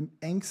 Im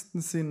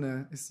engsten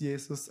Sinne ist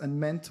Jesus ein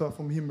Mentor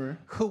vom Himmel,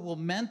 who will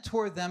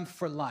mentor them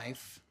for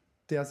life,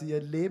 der sie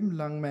ihr Leben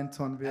lang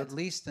mentoren at wird,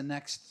 least the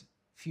next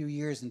few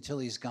years until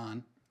he's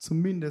gone.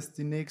 zumindest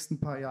die nächsten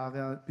paar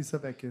Jahre, bis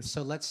er weg ist.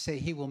 So let's say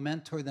he will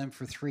mentor them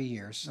for 3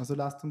 years. Also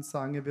lasst uns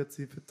sagen, er wird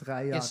sie für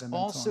 3 Is Jahre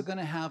also mentoren. going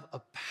to have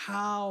a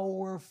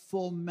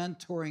powerful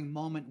mentoring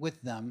moment with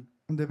them.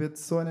 Und er wird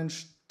so einen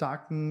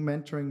starken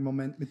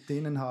Mentoring-Moment mit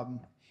denen haben.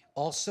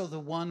 Also the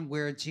one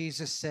where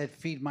Jesus said,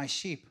 feed my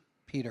sheep,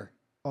 Peter.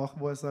 Auch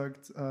wo er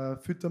sagt,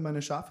 fütter meine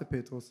Schafe,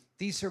 Petrus.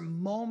 These are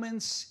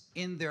moments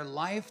in their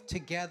life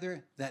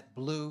together that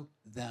blew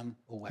them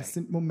away. Es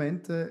sind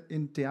Momente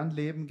in deren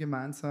Leben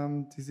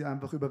gemeinsam, die sie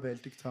einfach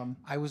überwältigt haben.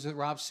 I was with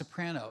Rob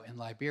Soprano in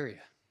Liberia,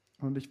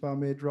 Und ich war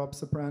mit Rob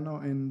Soprano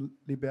in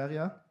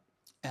Liberia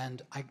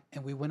and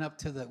we went up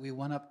to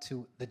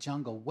the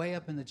jungle, way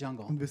up in the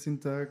jungle, und wir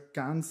sind da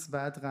ganz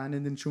weit rein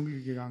in den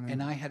Dschungel gegangen.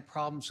 and I had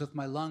problems with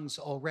my lungs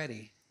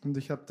already. Und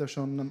ich habe da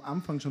schon am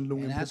Anfang schon And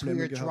as we Lungenprobleme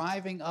were gehabt.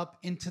 driving up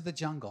into the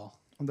jungle,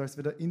 Und als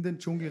wir da in den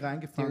Dschungel there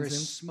reingefahren is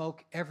sind,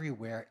 smoke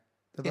everywhere.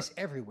 Da war It's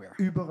everywhere.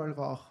 überall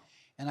Rauch.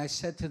 And I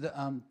said to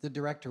the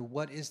director,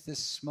 "What is this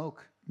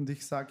smoke?" Und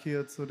ich sage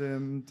hier zu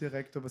dem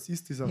Direktor, was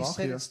ist dieser He Rauch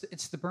said, hier?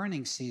 "It's the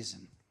burning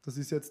season. Das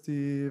ist jetzt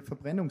die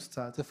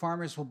Verbrennungszeit. The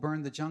farmers will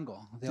burn the jungle.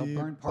 They'll Die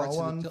burn parts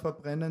of Bauern the.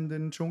 verbrennen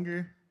den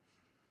Dschungel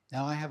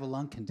Now I have a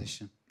lung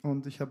condition,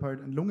 und ich habe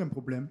halt ein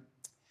Lungenproblem.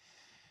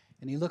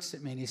 And he looks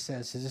at me and he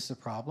says, "Is this a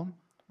problem?"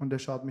 Und er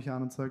schaut mich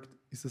an und sagt,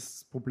 ist das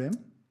das Problem?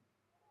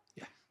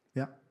 Yeah.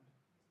 Ja,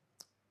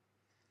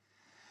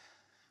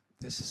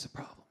 This is a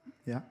problem.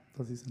 ja,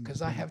 das ist ein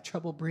Because I Problem. have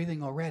trouble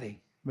breathing already.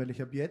 Weil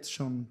ich habe jetzt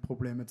schon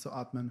Probleme zu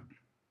atmen.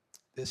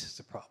 This is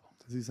a problem.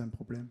 Das ist ein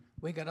Problem.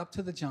 We got up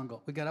to the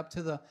jungle. We got up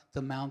to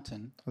the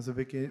mountain. Also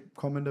wir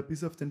kommen da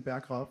bis auf den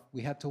Berg rauf.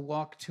 We had to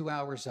walk 2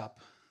 hours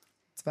up.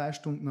 2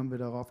 Stunden haben wir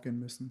da raufgehen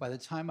müssen. By the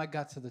time I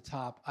got to the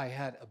top, I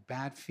had a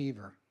bad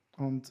fever.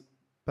 Und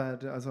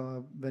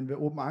also wenn wir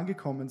oben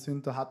angekommen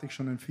sind, da hatte ich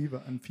schon ein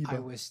Fieber.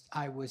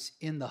 I was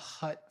in the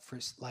hut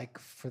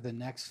for the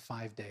next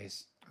 5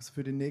 days. Also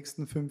für die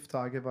nächsten 5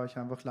 Tage war ich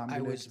einfach I was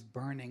lahmgelegt.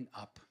 burning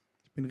up,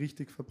 Ich bin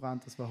richtig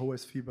verbrannt, das war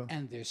hohes Fieber.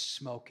 and there's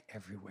smoke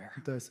everywhere.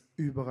 Da ist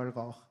überall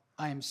Rauch.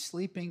 I am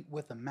sleeping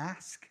with a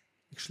mask.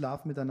 Ich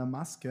schlafe mit einer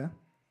Maske.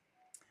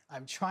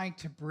 I'm trying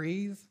to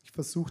breathe Ich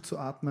versuche zu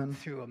atmen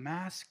through a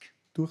mask.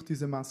 durch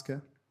diese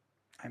Maske.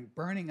 I'm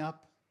burning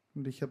up.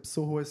 Und ich habe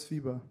so hohes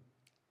Fieber.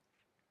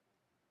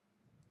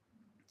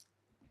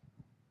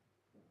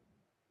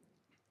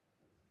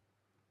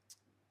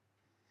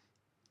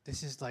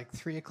 This is like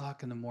 3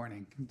 o'clock in the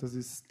morning. Und das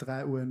ist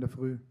 3 Uhr in der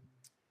Früh.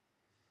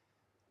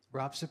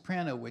 Rob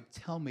Soprano would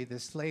tell me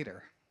this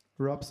later,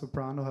 Rob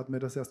Soprano hat mir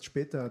das erst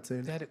später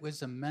erzählt, that it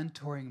was a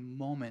mentoring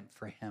moment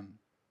for him.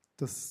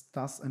 dass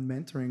das ein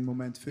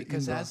Mentoring-Moment für ihn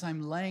Because war. as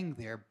I'm laying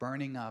there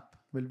burning up,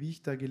 Weil wie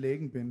ich da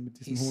gelegen bin mit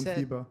he diesem hohen said,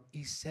 Fieber,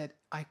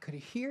 I could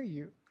hear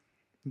you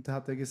und da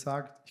hat er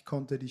gesagt, ich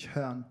konnte dich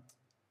hören,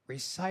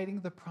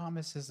 reciting the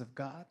promises of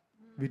God.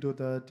 wie du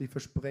da die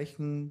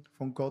Versprechen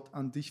von Gott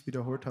an dich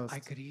wiederholt I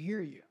hast. could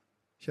hear you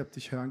Ich habe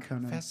dich hören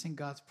können, confessing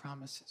God's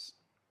promises.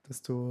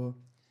 dass du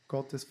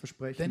Gottes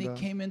Versprechen Then he da.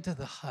 came into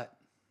the hut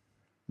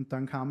Und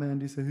dann kam er in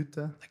diese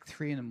Hütte, like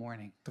 3 in the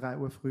morning. 3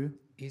 Uhr früh,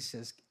 He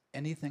says,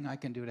 anything I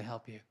can do to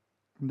help you?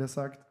 und er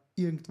sagt,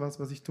 irgendwas,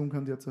 was ich tun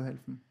kann, dir zu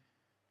helfen.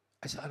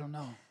 I said, I don't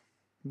know.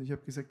 Und ich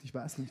habe gesagt, ich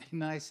weiß nicht. And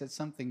then I said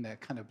something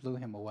that kind of blew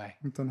him away.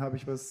 Und dann habe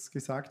ich was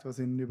gesagt, was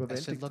ihn I said,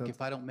 überwältigt look, hat. if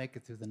I don't make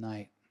it through the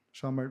night,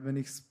 Schau mal, wenn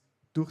ich es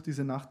durch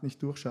diese Nacht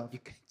nicht durchschaffe,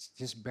 you can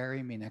just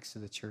bury me next to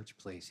the church,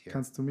 please, here.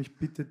 kannst du mich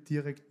bitte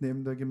direkt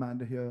neben der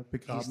Gemeinde hier He's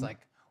begraben. like,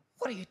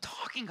 what are you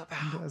talking Und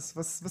about? er ist,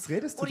 was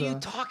redest du What are you da?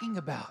 talking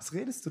about? Was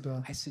redest du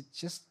da? I said,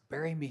 just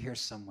bury me here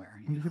somewhere.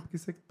 Und ich habe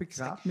gesagt,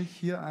 begrab mich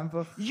hier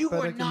einfach You bei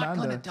are der not going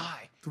to Gemeinde.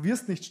 die. Du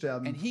wirst nicht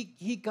And sterben.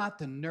 he got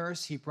the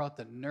nurse, he brought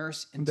the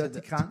nurse Und into er hat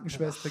die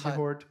Krankenschwester hut,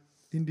 geholt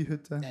in die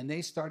Hütte. and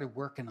they started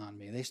working on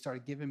me. They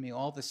started giving me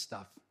all this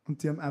stuff.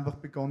 Und die haben einfach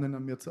begonnen,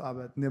 an mir zu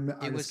arbeiten. Die haben mir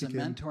It alles was a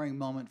gegeben. mentoring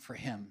moment for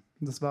him.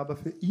 Und das war aber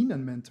für ihn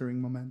ein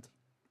Mentoring-Moment.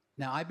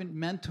 Now, I've been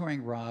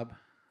mentoring Rob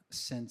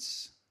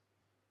since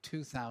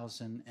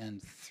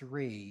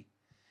 2003,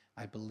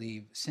 I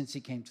believe, since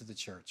he came to the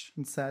church.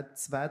 Und seit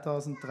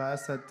 2003,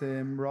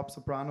 seitdem Rob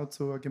Soprano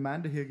zur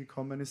Gemeinde hier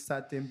gekommen ist,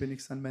 seitdem bin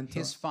ich sein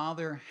Mentor. His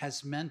father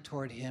has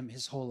mentored him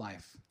his whole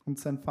life. Und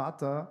sein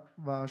Vater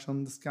war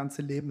schon das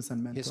ganze Leben sein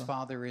His Mentor.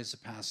 father is a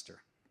pastor.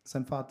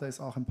 Sein Vater ist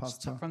auch ein So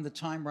Pastor. from the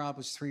time Rob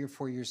was 3 or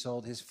 4 years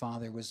old, his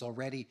father was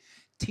already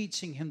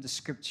teaching him the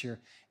scripture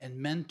and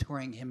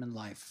mentoring him in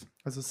life.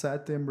 Also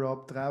seitdem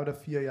Rob 3 oder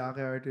 4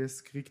 Jahre alt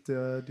ist, kriegt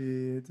er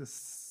die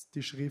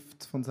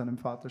Schrift von seinem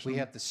Vater schon. We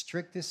have the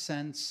strictest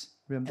sense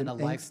Wir haben in a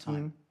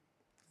lifetime.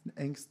 den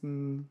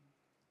engsten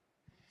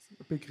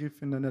Begriff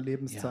in einer Yeah.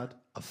 Lebenszeit.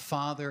 A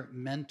father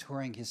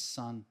mentoring his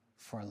son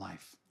for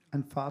life.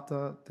 Ein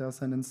Vater, der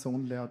seinen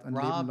Sohn lehrt, ein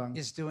Leben Rob lang.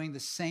 is doing the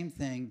same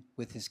thing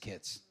with his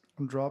kids.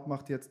 Und Rob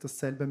macht jetzt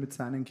dasselbe mit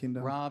seinen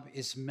Kindern. Rob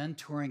is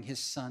mentoring his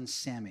son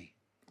Sammy.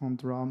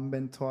 Und Rob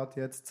mentort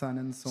jetzt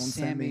seinen Sohn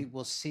Sammy Sammy.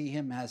 will see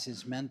him as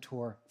his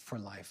mentor for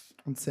life.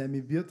 Und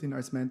Sammy wird ihn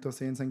als Mentor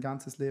sehen, sein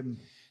ganzes Leben.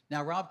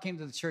 Now, Rob came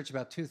to the church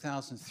about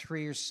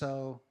 2003 or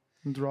so,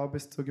 Und Rob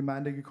ist zur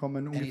Gemeinde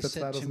gekommen and he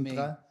ungefähr said to me,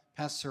 2003.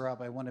 Pastor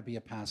Rob, I want to be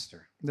a pastor.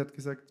 Und er hat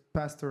gesagt,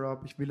 Pastor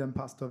Rob, ich will ein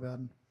Pastor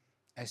werden.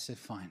 I said,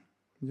 fine.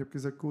 Und ich habe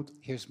gesagt, gut,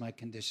 Here's my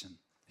condition.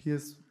 hier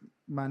ist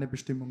meine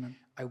Bestimmungen.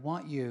 I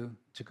want you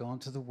to go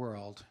into the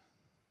world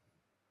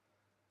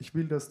Ich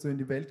will, dass du in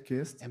die Welt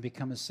gehst and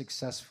become a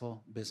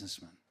successful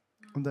businessman.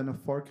 und ein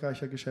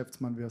erfolgreicher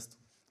Geschäftsmann wirst.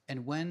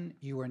 And when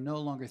you are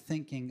no longer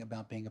thinking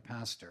about being a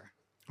pastor,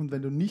 Und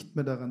wenn du nicht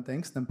mehr daran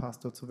denkst, ein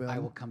Pastor zu I will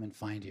werden, come and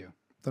find you.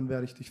 dann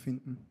werde ich dich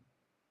finden.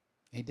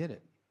 He did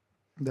it.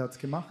 Und er hat es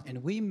gemacht.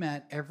 And we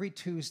met every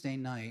Tuesday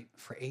night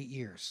for 8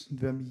 years.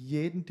 Und wir haben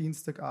jeden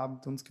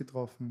Dienstagabend uns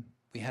getroffen.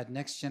 We had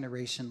Next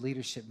Generation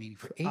Leadership Meeting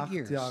for 8 8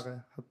 years.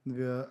 Jahre hatten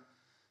wir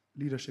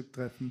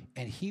Leadership-Treffen.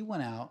 And he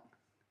went out,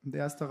 Und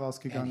er ist da and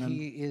rausgegangen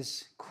he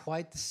is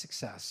quite the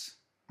success.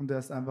 und er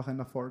ist einfach ein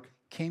Erfolg.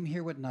 Came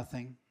here with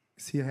nothing,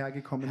 Ist hierher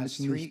gekommen has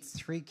mit nichts.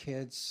 three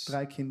kids.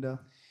 3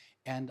 Kinder.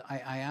 And I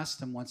asked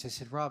him once, I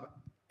said, Rob,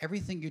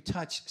 everything you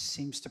touch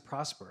seems to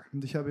prosper.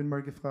 Und ich habe ihn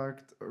mal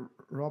gefragt,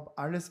 Rob,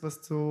 alles,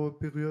 was du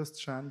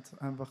berührst, scheint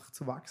einfach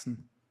zu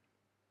wachsen.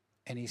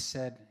 And he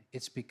said,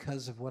 it's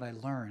because of what I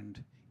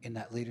learned in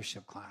that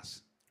leadership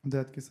class. Und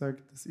er hat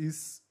gesagt, das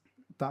ist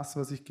das,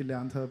 was ich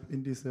gelernt habe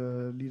in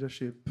dieser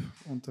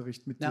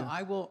Leadership-Unterricht mit Now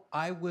dir.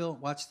 I will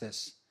watch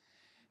this.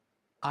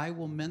 I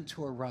will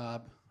mentor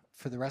Rob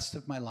for the rest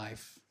of my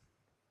life.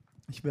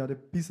 Ich werde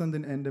bis an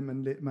den Ende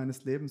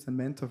meines Lebens ein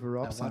Mentor für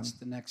Rob Now sein. watch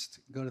the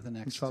next. Go to the Und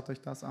next. schaut euch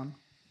das an.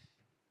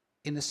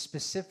 In a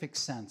specific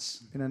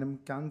sense, In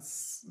einem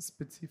ganz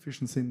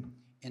spezifischen Sinn.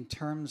 in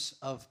terms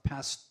of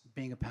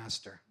being a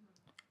pastor,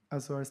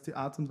 Also als die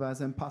Art und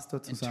Weise, ein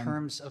Pastor zu in sein.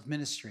 terms of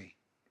ministry.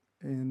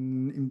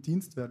 Im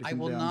Dienst werde ich I ihn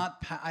will lernen.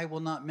 I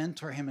will not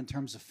mentor him in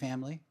terms of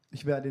family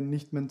Ich werde ihn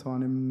nicht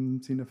mentoren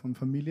im Sinne von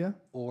Familie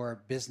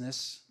or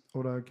business.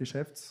 oder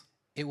Geschäfts.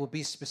 It will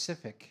be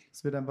specific,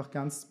 Es wird einfach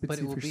ganz but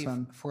it will spezifisch be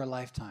sein. for a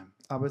lifetime.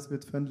 Aber es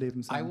wird für ein Leben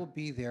I sein. will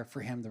be there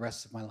for him the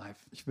rest of my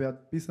life. Ich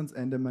werde bis ans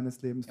Ende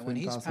meines Lebens And für when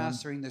ihn he's da sein.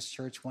 pastoring this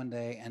church one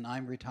day and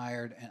I'm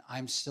retired and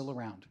I'm still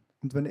around,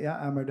 Und wenn er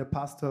einmal der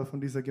Pastor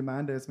von dieser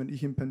Gemeinde ist, wenn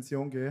ich in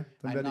Pension gehe,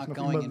 dann I'm werde ich not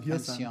noch going immer in hier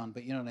sein. pension,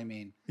 but you know what I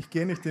mean. Ich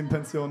gehe nicht in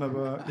Pension,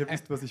 aber ihr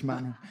wisst, was ich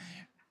meine.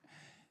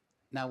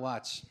 Now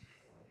watch.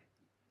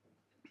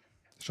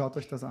 Schaut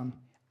euch das an.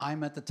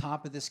 I'm at the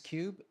top of this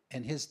cube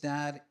and his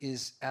dad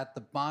is at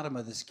the bottom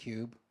of this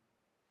cube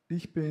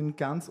Ich bin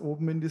ganz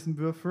oben in diesem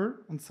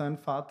Würfel und sein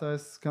Vater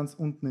ist ganz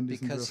unten in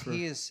diesem because he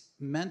Würfel. is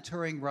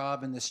mentoring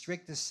Rob in the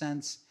strictest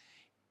sense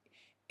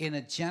in a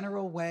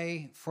general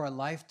way for a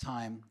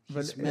lifetime. He's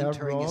Weil er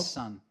mentoring Rob his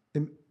son.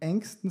 im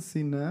engsten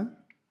Sinne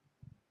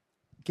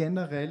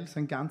generell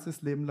sein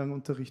ganzes Leben lang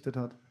unterrichtet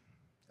hat.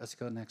 Let's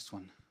go next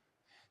one.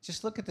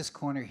 Just look at this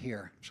corner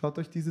here. Schaut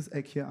euch dieses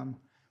Eck hier an.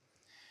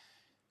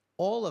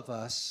 All of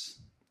us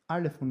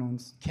Alle von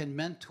uns can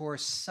mentor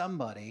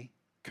somebody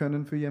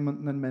können für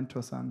jemanden ein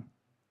Mentor sein.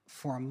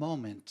 for a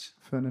moment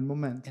Für einen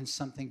Moment. in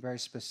something very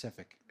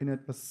specific. In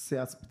etwas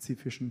sehr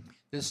Spezifischen.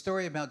 There's a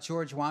story about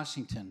George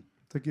Washington.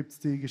 Da gibt es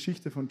die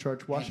Geschichte von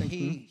George And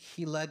Washington.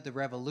 he led the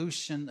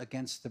revolution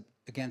against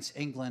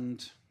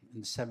England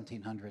in the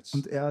 1700s.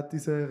 Und er hat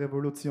diese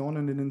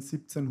Revolutionen in den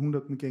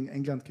 1700ern gegen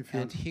England And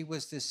geführt. he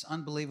was this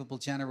unbelievable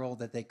general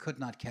that they could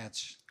not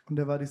catch. Und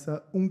er war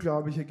dieser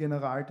unglaubliche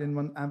General, den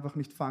man einfach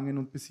nicht fangen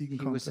und besiegen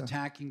He was konnte.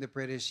 attacking the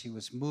British. He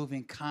was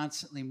moving,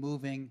 constantly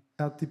moving,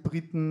 Er hat die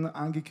Briten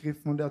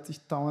angegriffen und er hat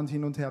sich dauernd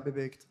hin und her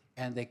bewegt.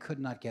 and they could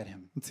not get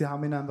him. Und sie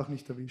haben ihn einfach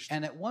nicht erwischt.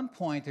 And at one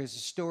point, there's a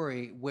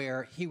story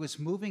where he was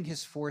moving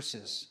his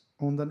forces,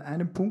 Und an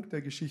einem Punkt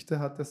der Geschichte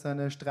hat er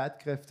seine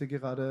Streitkräfte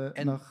gerade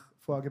And- nach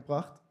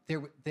vorgebracht.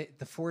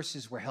 the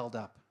forces were held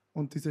up.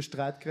 Und diese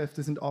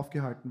Streitkräfte sind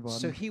aufgehalten So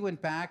worden. he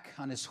went back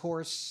on his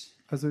horse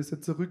Also ist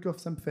er zurück auf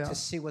sein to Pferd,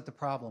 see what the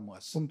problem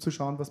was. um zu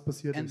schauen, was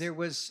passiert And ist. there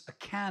was a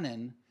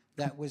cannon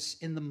that was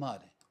in the mud.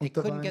 They Und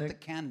da war couldn't get eine- the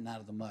cannon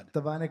out of the mud.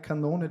 Da war eine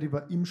Kanone, die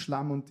war im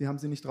Schlamm und die haben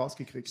sie nicht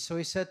rausgekriegt. So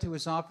he said to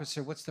his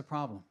officer, "What's the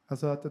problem?"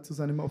 Also hat er zu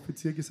seinem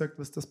Offizier gesagt,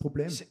 was ist das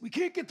Problem? He said, "We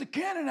can't get the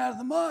cannon out of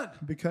the mud."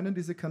 Wir können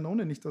diese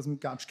Kanone nicht aus dem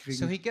Gatsch So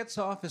kriegen. he gets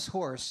off his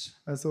horse.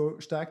 Also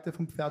steigt er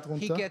vom Pferd He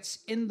runter, gets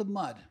in the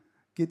mud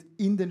geht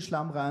in den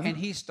Schlamm and rein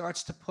he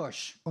starts to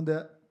push und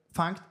er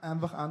fängt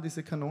einfach an,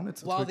 diese Kanone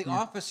zu while the drücken,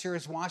 officer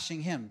is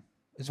watching him.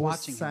 wo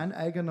sein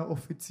eigener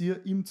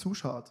Offizier ihm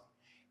zuschaut.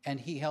 And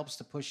he helps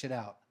to push it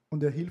out.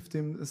 Und er hilft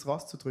ihm, es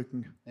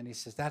rauszudrücken. And he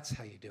says, "That's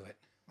how you do it."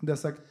 Und er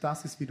sagt,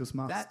 das ist, wie du es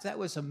machst. That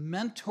was a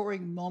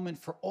mentoring moment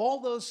for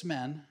all those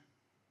men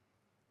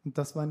Und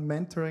das war ein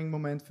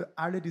Mentoring-Moment für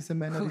alle diese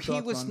Männer, who die he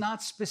dort was waren.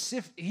 not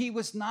specific. He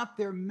was not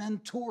their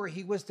mentor.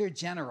 He was their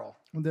general.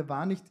 Und er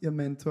war nicht ihr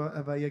Mentor,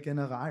 er war ihr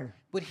General.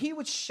 But he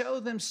would show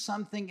them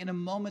something in a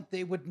moment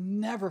they would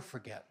never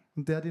forget.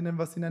 Und der hat ihnen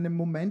was in einem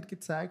Moment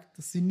gezeigt,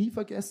 das sie nie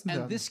vergessen And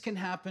werden. this can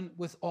happen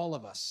with all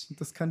of us. Und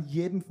das kann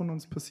jedem von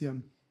uns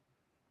passieren.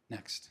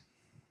 Next.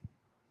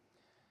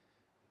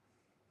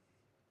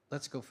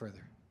 Let's go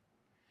further.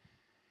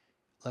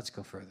 Let's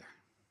go further.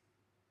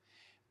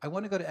 I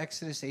want to go to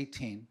Exodus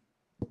 18.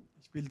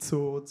 Ich will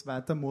zu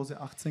 2. Mose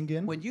 18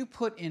 gehen. When you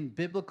put in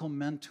biblical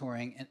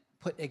mentoring and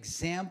put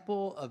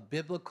example of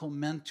biblical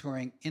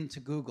mentoring into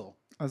Google,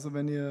 Also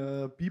wenn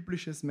ihr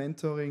biblisches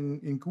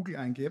Mentoring in Google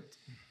eingebt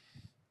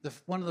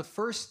one of the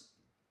first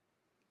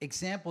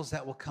examples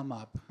that will come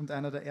up und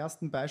einer der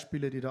ersten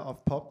Beispiele, die da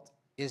aufpoppt,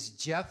 is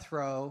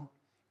Jethro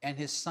and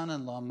his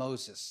son-in-law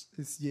Moses.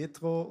 ist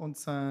Jethro und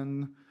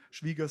sein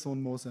Schwiegersohn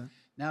Mose.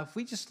 Now, if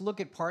we just look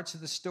at parts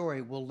of the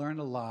story, we'll learn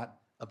a lot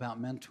about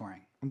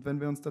mentoring Und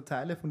wenn wir uns da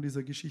Teile von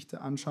dieser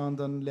Geschichte anschauen,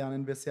 dann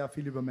lernen wir sehr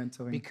viel über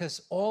Mentoring.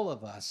 because all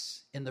of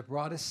us, in the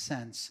broadest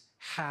sense,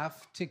 have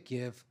to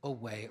give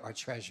away our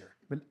treasure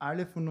Weil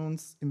alle von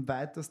uns im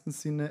weitesten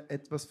Sinne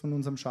etwas von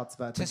unserem Schatz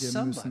to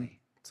weitergeben müssen. somebody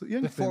Zu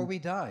before irgendwem, we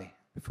die,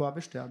 bevor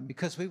wir sterben.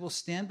 because we will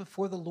stand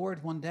before the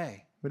Lord one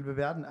day Weil wir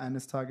werden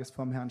eines Tages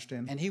vor dem Herrn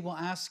stehen. and he will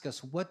ask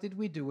us, what did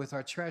we do with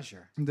our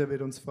treasure? Und er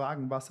wird uns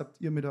fragen, was habt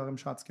ihr mit eurem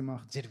Schatz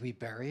gemacht? Did we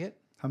bury it?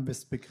 Haben wir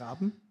es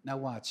begraben? Now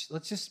watch.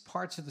 Let's just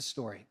parts of the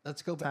story.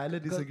 Let's go back. Teile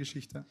dieser Go.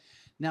 Geschichte.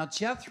 Now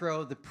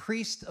Jethro, the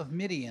priest of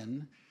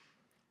Midian,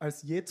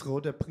 Als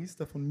Jethro, der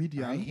Priester von right,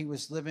 Midian, he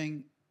was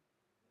living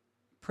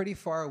pretty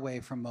far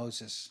away from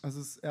Moses.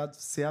 er hat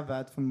sehr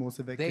weit von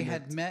Mose They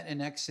had weggelebt. met in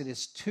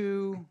Exodus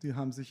 2 Die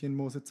haben sich in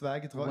Mose 2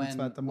 getroffen, in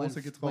when, 2. Mose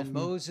when getroffen,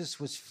 Moses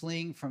was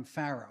fleeing from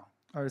Pharaoh.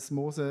 als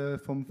Mose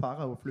vom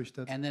Pharao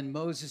flüchtet. And then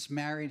Moses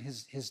married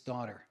his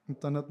daughter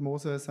Und dann hat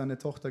Mose seine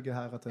Tochter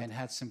geheiratet. and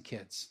had some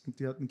kids. Und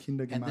die hatten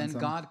Kinder And then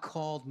gemeinsam. God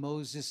called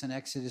Moses in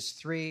Exodus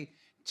 3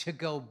 to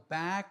go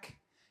back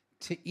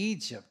to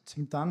Egypt.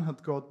 Und dann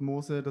hat Gott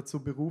Mose dazu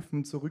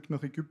berufen, zurück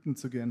nach Ägypten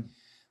zu gehen.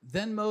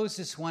 Then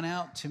Moses went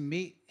out to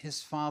meet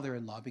his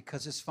father-in-law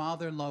because his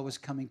father-in-law was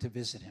coming to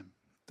visit him.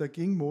 Da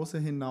ging Mose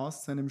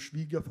hinaus seinem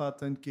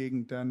Schwiegervater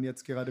entgegen, der ihn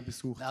jetzt gerade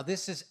besucht. Now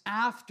this is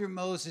after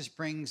Moses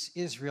brings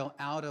Israel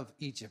out of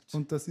Egypt.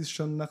 Und das ist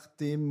schon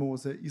nachdem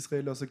Mose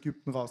Israel aus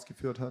Ägypten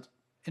rausgeführt hat.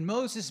 And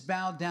Moses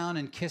bowed down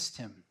and kissed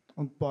him.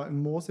 Und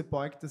Mose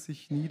beugte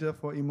sich nieder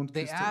vor ihm und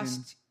They küsste ihn.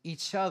 asked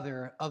each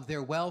other of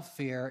their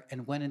welfare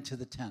and went into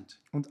the tent.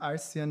 Und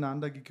als sie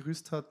einander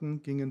gegrüßt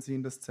hatten, gingen sie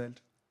in das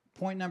Zelt.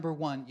 Point number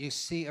 1, you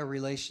see a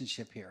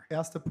relationship here.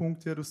 Erster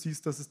Punkt hier, du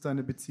siehst, dass es da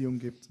eine Beziehung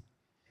gibt.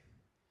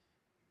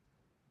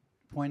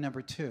 Point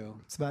number 2,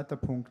 Zweiter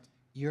Punkt,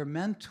 your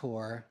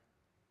mentor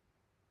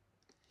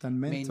dein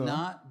may Mentor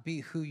not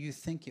be who you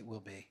think it will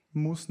be.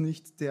 muss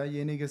nicht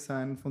derjenige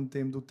sein, von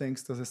dem du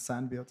denkst, dass es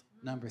sein wird.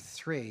 Number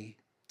 3,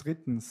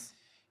 Drittens,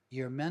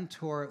 your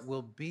mentor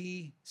will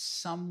be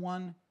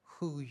someone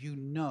who you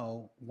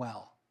know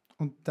well.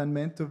 und dein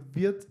Mentor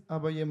wird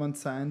aber jemand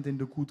sein, den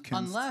du gut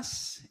kennst.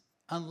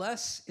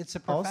 Unless it's a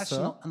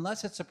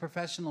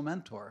professional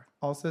mentor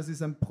Außer es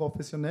ist ein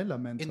professioneller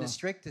in Mentor, the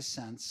strictest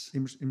sense,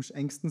 im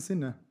engsten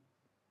Sinne.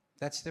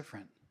 that's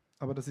different.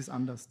 Aber das ist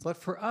anders. But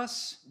for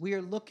us, we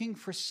are looking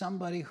for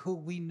somebody who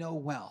we know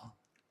well,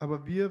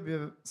 Aber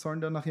wir sollen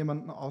da nach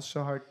jemandem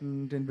Ausschau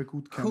halten, den wir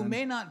gut who kennen,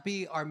 may not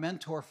be our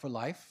mentor for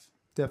life,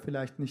 der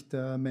vielleicht nicht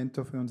der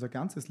Mentor für unser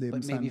ganzes Leben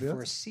but maybe sein for a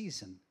wird,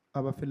 season,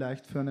 aber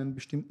vielleicht für einen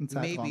bestimmten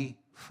Zeitraum, maybe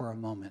for a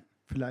moment.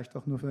 vielleicht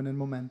auch nur für einen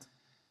Moment.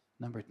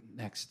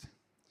 Next.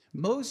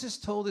 Moses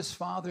told his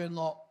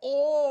father-in-law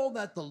all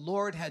that the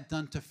Lord had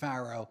done to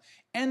Pharaoh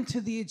and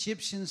to the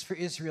Egyptians for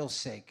Israel's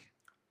sake.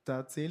 Da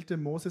erzählte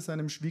Mose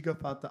seinem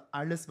Schwiegervater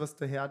alles, was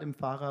der Herr dem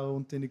Pharao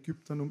und den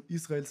Ägyptern um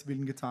Israels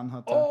willen getan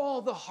hatte.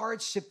 All the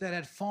hardship that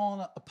had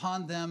fallen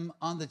upon them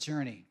on the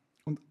journey,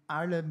 Und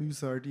alle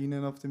Mühsal, die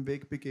ihnen auf dem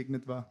Weg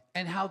begegnet war.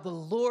 and how the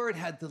Lord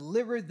had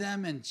delivered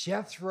them, and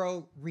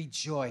Jethro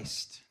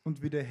rejoiced.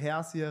 Und wie der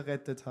Herr sie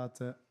errettet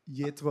hatte.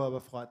 Jethro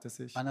aber freute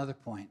sich. Another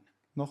point.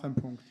 Noch ein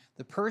Punkt.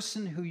 The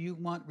person who you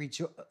want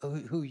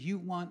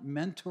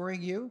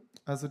mentoring you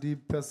Also die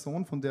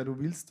Person, von der du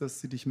willst, dass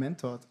sie dich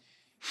mentort,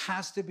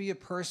 has to be a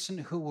person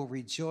who will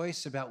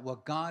rejoice about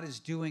what God is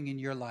doing in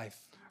your life.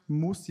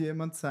 muss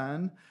jemand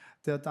sein,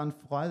 der dann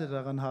Freude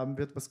daran haben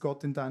wird, was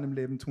Gott in deinem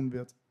Leben tun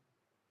wird.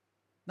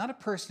 Not a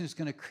person who's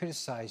going to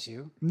criticize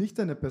you. Nicht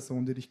eine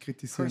Person, die dich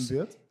kritisieren Person-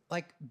 wird.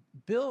 Like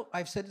Bill,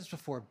 I've said this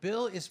before.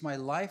 Bill is my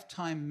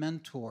lifetime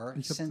mentor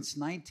Ich hab since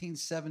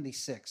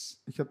 1976.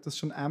 Ich habe das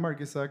schon einmal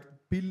gesagt.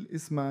 Bill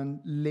ist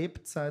mein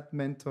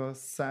Lebzeitmentor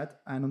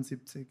seit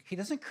 71. He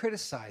doesn't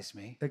criticize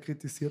me. Er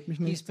kritisiert mich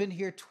He's nicht. been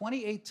here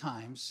 28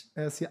 times,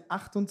 Er ist hier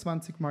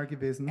 28 Mal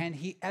gewesen. and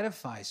he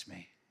edifies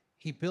me.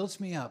 He builds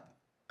me up.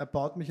 Er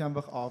baut mich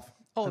einfach auf.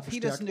 Oh, Er if he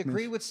bestärkt doesn't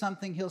agree mich. with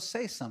something, he'll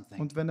say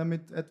something. Und wenn er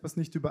mit etwas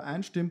nicht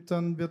übereinstimmt,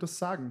 dann wird er es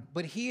sagen.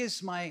 But he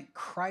is my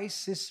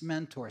crisis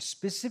mentor,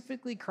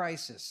 specifically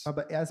crisis,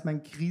 Aber er ist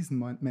mein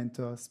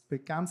Krisenmentor,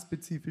 ganz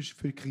spezifisch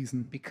für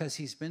Krisen, because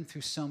he's been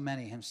through so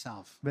many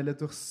himself. weil er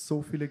durch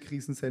so viele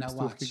Krisen selbst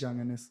Now watch.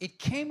 durchgegangen ist. It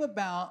came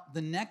about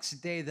the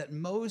next day that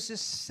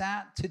Moses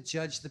sat to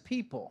judge the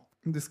people.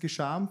 Und es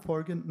geschah am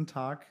folgenden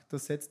Tag, da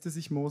setzte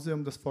sich Mose,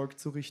 um das Volk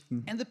zu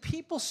richten. And the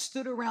people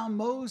stood around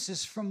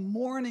Moses from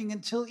morning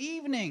until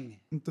evening.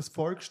 Und das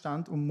Volk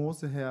stand um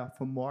Mose her,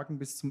 vom Morgen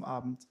bis zum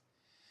Abend.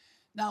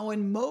 Now,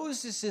 when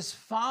Moses'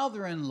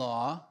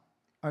 father-in-law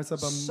Als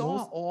aber,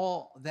 saw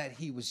all that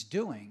he was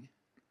doing,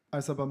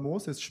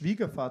 Moses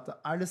Schwiegervater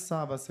alles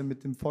sah, was er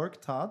mit dem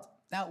Volk tat,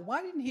 now why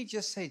didn't he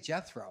just say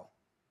Jethro?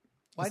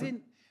 Why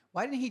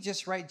didn't he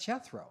just write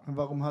Jethro?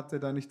 warum hat er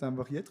da nicht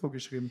einfach Jethro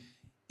geschrieben?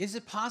 Is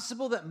it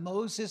possible that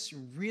Moses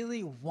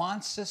really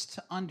wants us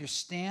to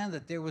understand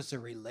that there was a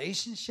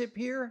relationship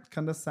here?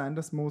 Kann das sein,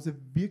 dass Mose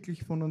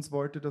wirklich von uns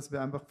wollte, dass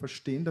wir einfach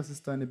verstehen, dass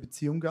es da eine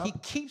Beziehung gab? He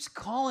keeps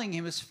calling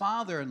him his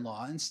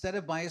father-in-law instead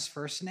of by his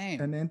first Er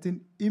name. nennt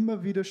ihn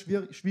immer wieder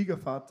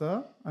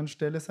Schwiegervater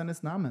anstelle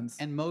seines Namens.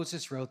 And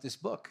Moses wrote this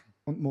book.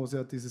 Und Mose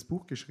hat dieses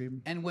Buch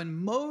geschrieben. And when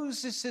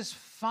Moses'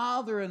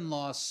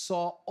 father-in-law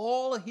saw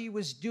all he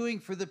was doing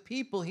for the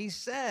people, he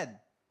said,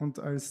 Und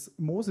als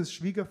Moses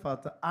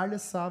Schwiegervater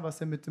alles sah,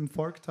 was er mit dem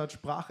Volk tat,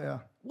 sprach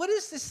er: "What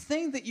is this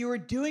thing that you are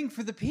doing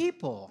for the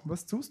people?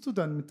 Was tust du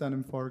dann mit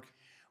deinem Volk?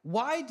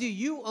 Why do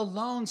you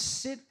alone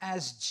sit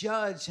as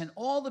judge and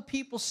all the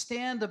people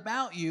stand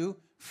about you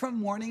from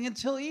morning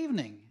until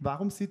evening?"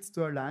 Warum sitzt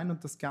du allein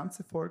und das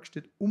ganze Volk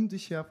steht um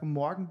dich her vom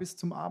Morgen bis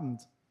zum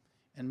Abend?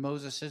 And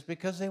Moses says,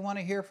 "Because they want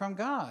to hear from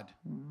God."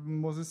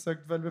 Moses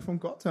sagt, weil wir von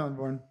Gott hören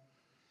wollen.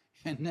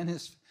 And then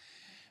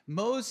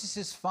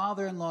Moses'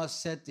 father-in-law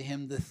said to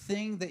him, "The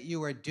thing that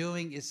you are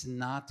doing is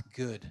not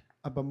good.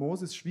 Aber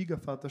Moses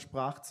Schwiegervater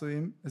sprach zu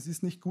ihm, es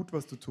ist nicht gut,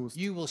 was du tust.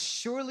 You will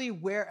surely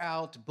wear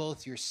out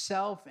both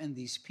yourself and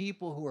these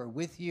people who are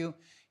with you.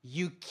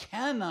 You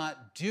cannot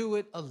do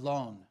it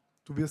alone."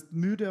 Du wirst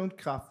müde und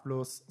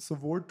kraftlos,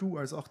 sowohl du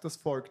als auch das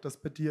Volk, das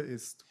bei dir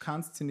ist. Du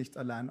kannst sie nicht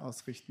allein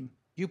ausrichten.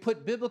 You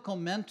put biblical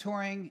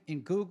mentoring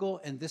in Google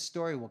and this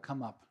story will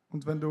come up.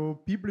 Und wenn du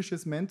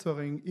biblisches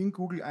Mentoring in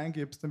Google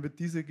eingibst, dann wird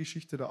diese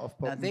Geschichte da Now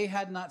aufpoppen. they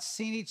had not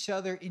seen each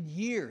other in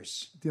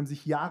years. Die haben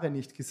sich Jahre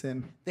nicht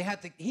gesehen. They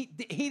had to, he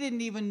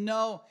didn't even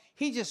know.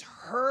 He just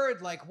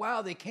heard like,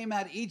 wow, they came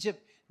out of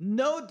Egypt.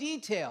 No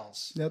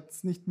details. Er hat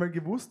es nicht mal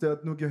gewusst, er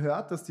hat nur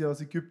gehört, dass die aus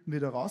Ägypten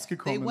wieder They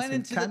rausgekommen went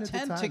sind. into Keine the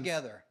tent Details.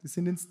 together. Die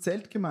sind ins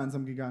Zelt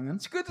gemeinsam gegangen.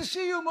 It's good to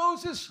see you,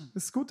 Moses.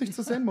 Es ist gut, dich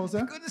zu sehen, Mose.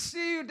 Good to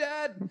see you,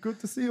 Dad. Good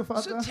to see you,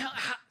 Vater.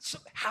 So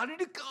how did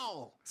it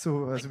go?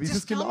 So, also wie ist es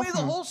Just tell me the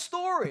gelaufen? whole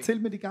story. Erzähl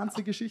mir die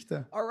ganze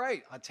Geschichte. All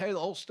right, I'll tell you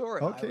the whole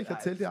story. Okay, ich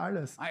erzähl dir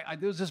alles.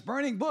 There was this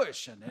burning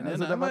bush, and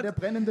Also da war der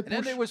brennende and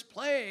then there Busch. was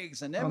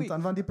plagues, and then Und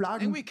dann waren die then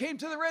Plagen. we came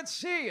to the Red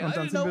Sea. Und I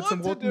dann didn't sind know wir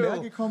zum what to Roten Meer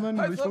do. gekommen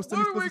und I ich thought, wusste what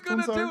nicht, are was we ich tun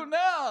going to do soll.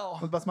 now?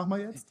 Und was machen wir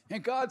jetzt?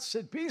 And God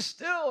said, "Be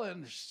still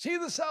and see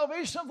the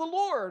salvation of the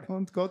Lord."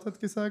 Und Gott hat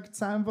gesagt,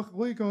 sei einfach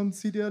ruhig und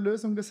sieh die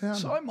Erlösung des So Herrn.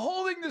 I'm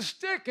holding the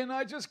stick, and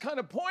I just kind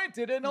of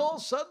pointed, and all of a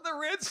sudden the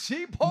Red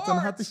Sea Und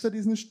dann hatte ich parts. da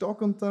diesen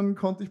Stock und dann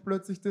konnte ich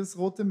plötzlich das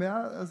Rote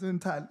Meer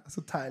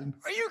teilen.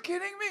 Are you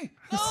kidding me?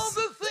 No, Ist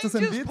the das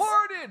thing ein just Witz?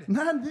 parted.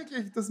 Nein,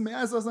 wirklich, das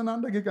Meer ist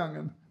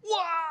auseinandergegangen.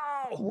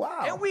 Wow! Wow.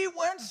 And we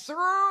went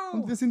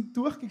Und through. wir sind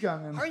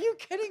durchgegangen. Are you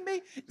kidding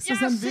me? Ist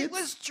das ein Yes, it Witz?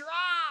 was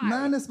dry.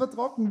 Nein, es war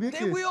trocken, Then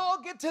wirklich. we all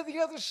get to the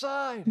other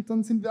side. Und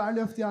dann sind wir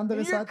alle auf die andere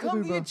And here Seite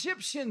come the rüber.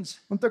 Egyptians.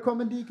 Und da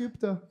kommen die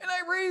Ägypter. And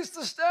I raised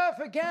the staff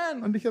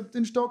again. Und ich habe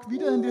den Stock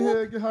wieder in die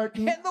Höhe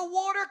gehalten. And the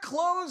water Und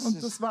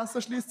closes. das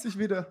Wasser schließt sich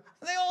wieder.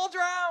 They all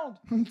drowned.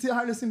 Und die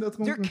alle sind They're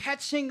ertrunken.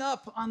 catching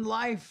up on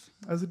life.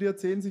 Also die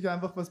erzählen sich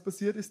einfach, was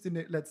passiert ist die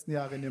letzten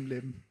Jahre in ihrem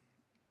Leben.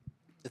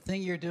 The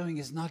thing you're doing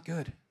is not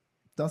good.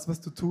 Das,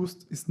 was du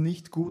tust, ist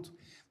nicht gut.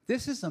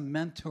 This is a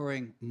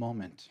mentoring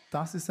moment.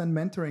 Das ist ein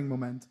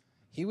Mentoring-Moment.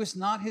 He was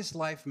not his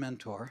life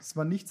mentor, Es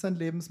war nicht sein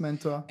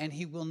Lebensmentor and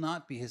he will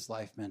not be his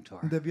life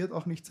mentor. und er wird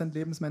auch nicht sein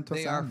Lebensmentor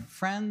They are sein.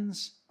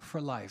 friends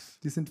for life,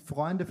 Die sind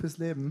Freunde fürs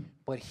Leben,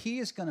 but he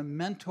is going to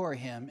mentor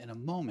him in a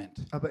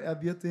moment. aber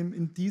er wird ihm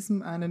in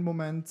diesem einen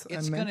Moment ein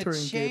It's going to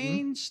Mentoring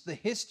geben change the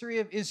history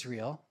of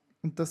Israel,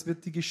 und das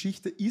wird die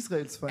Geschichte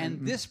Israels and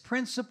verändern. this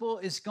principle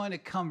is going to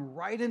come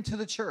right into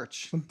the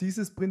church. Und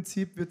dieses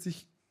Prinzip wird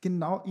sich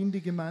genau in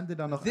die Gemeinde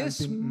dann auch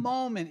This einbinden.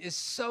 moment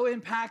is so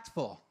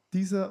impactful.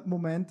 Dieser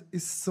Moment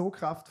ist so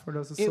kraftvoll,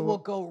 also It will so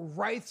go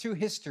right through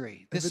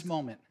history, this wird-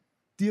 moment.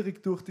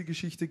 direkt durch die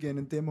Geschichte gehen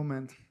in dem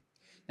Moment.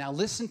 Now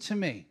listen to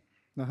me.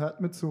 Na,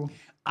 hört mir zu.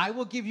 I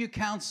will give you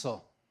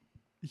counsel,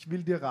 Ich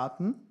will dir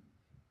raten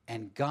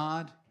and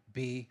God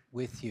be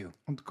with you.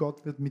 und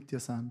Gott wird mit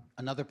dir sein.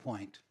 Another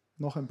point.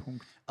 Noch ein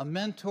Punkt. A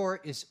mentor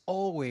is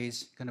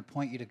always going to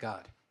point you to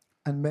God.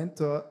 Ein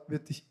Mentor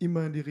wird dich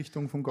immer in die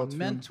Richtung von A Gott führen.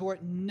 mentor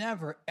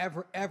never,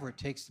 ever, ever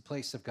takes the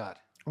place of God.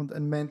 Und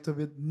ein Mentor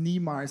wird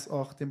niemals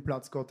auch den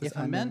Platz Gottes If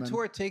a einnehmen.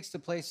 mentor takes the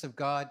place of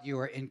God, you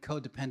are in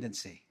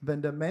codependency.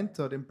 Wenn der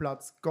Mentor den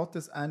Platz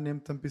Gottes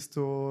einnimmt, dann bist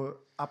du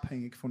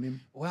abhängig von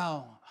ihm.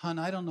 Wow, hon,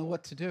 I don't know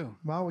what to do.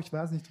 Wow, ich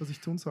weiß nicht, was ich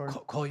tun soll.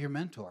 Call your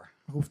mentor.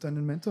 Ruf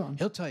deinen Mentor an.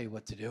 He'll tell you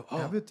what to do.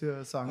 Er Oh, wird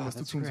dir sagen, was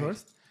du that's tun great.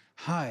 sollst.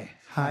 Hi.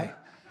 Hi.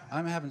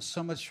 I'm having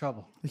so much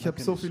trouble. Ich My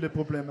habe so goodness. viele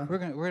Probleme. We're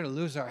gonna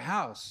lose our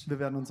house. Wir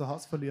werden unser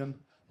Haus verlieren.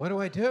 What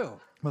do I do?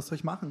 Was soll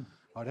ich machen?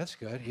 Oh, that's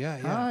good. Yeah,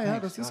 yeah. Ah ja,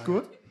 thanks. das ist Oh,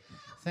 gut.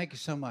 Thank you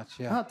so much.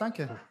 Ah, Yeah,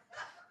 danke.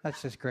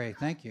 that's just great.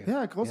 Thank you.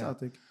 Ja,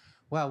 großartig.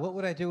 Wow, what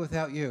would I do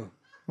without you?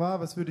 Wow,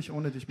 was würde ich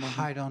ohne dich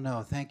machen? I don't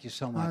know. Thank you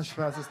so Ah, much. ich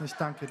weiß es nicht.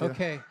 Danke dir.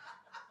 Okay,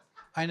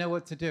 I know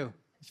what to do.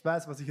 Ich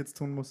weiß, was ich jetzt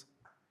tun muss.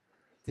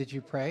 Did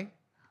you pray?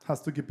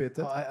 Hast du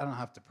gebetet? Well, I don't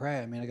have to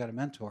pray. I mean, I got a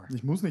mentor.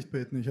 Ich muss nicht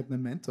beten, ich habe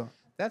einen Mentor.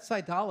 That's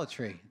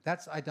idolatry.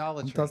 That's Und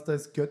idolatry. das da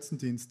ist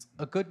Götzendienst.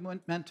 A good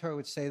mentor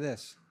would say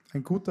this.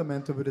 Ein guter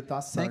Mentor würde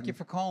das Thank you sagen.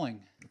 for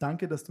calling.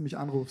 Danke, dass du mich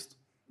anrufst.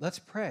 Let's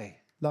pray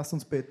Lass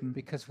uns beten,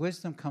 because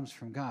wisdom comes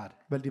from God.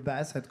 weil die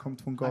Weisheit kommt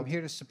von I'm Gott.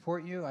 here to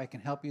support you. I can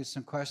help you with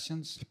some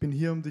questions. Ich bin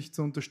hier, um dich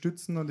zu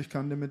unterstützen und ich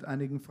kann dir mit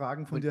einigen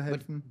Fragen von dir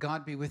helfen. Would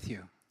God be with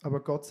you? Aber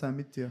Gott sei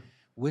mit dir.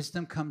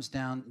 Wisdom comes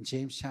down in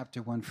James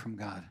chapter 1 from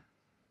God.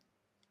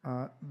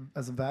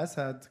 Also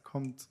Weisheit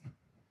kommt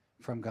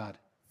From God.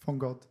 von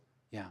Gott.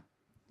 Yeah.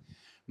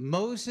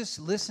 Moses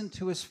listened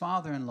to his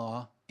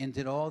father-in-law and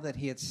did all that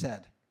he had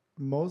said.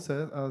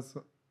 Moses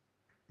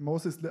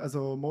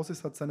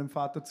hat seinem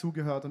Vater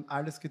zugehört und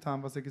alles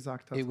getan, was er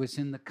gesagt hat. It was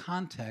in the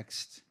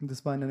context Und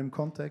das war in einem of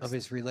Kontext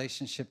his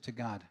relationship to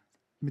God.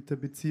 mit der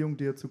Beziehung,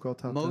 die er zu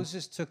Gott hatte.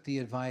 Moses took the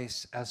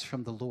advice as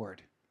from the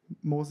Lord.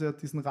 Mose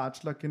hat diesen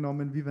Ratschlag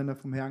genommen, wie wenn er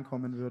vom Herrn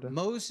kommen würde.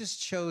 Moses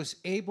chose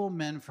able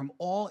men from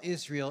all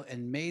Israel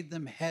and made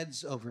them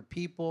heads over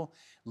people,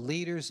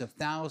 leaders of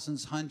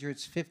thousands,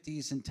 hundreds,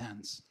 fifties, and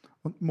tens.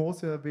 Und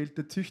Mose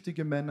erwählte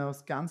tüchtige Männer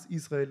aus ganz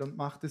Israel und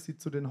machte sie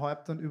zu den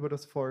Häuptern über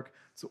das Volk,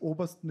 zu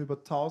Obersten über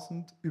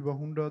 1000, über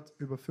 100,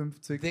 über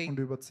 50 und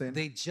über 10.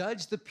 They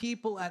judged the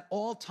people at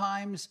all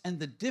times,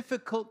 and the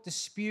difficult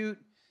dispute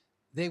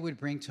they would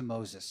bring to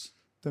Moses.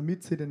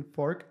 Damit sie dem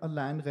Volk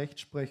allein Recht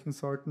sprechen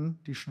sollten,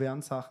 die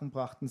schweren Sachen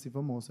brachten sie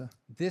vor Mose.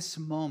 This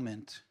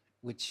moment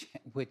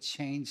would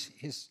change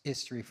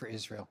history for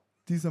Israel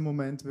Dieser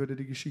Moment würde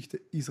die Geschichte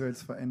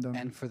Israels verändern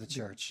and for the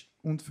church.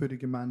 und für die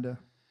Gemeinde.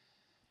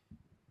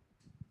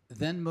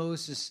 Then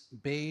Moses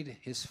bade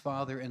his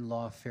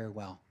father-in-law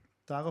farewell,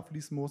 Darauf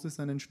ließ Mose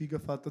seinen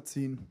Schwiegervater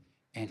ziehen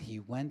and he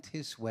went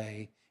his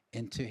way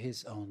into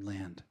his own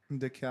land.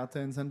 und er kehrte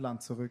in sein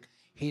Land zurück.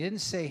 He didn't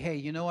say, hey,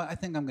 you know what? I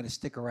think I'm going to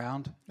stick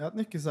around. Er hat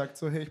nicht gesagt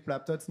so, hey, ich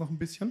bleib da jetzt noch ein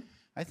bisschen.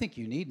 I think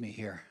you need me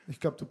here. Ich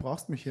glaube, du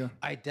brauchst mich hier.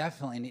 I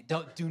definitely need.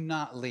 Do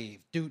not leave.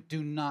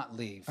 Do not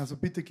leave. Also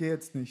bitte geh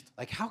jetzt nicht.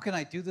 Like, how can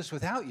I do this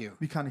without you?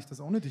 Wie kann ich das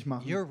ohne dich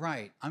machen? You're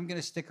right. I'm going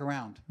to stick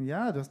around.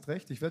 Ja, du hast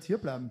recht, ich werde hier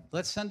bleiben.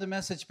 Let's send a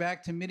message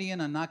back to Midian.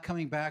 I'm not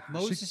coming back.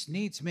 Moses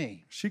needs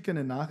me. Schicke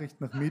eine Nachricht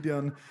nach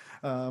Midian.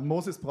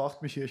 Moses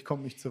braucht mich hier, ich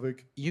komme nicht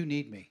zurück. You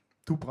need me.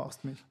 Du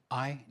brauchst mich.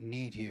 I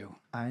need you.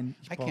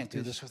 Ich I brauche can't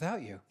do this dich. without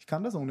you. Ich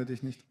kann das ohne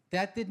dich nicht.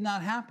 That did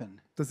not happen.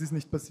 Das ist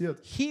nicht passiert.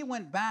 He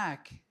went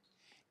back,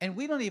 and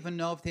we don't even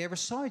know if they ever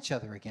saw each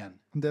other again.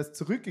 Und er ist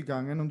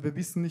zurückgegangen und wir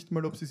wissen nicht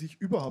mal, ob sie sich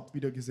überhaupt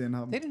wieder gesehen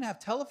haben. They didn't have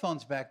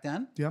telephones back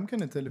then. Die haben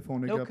keine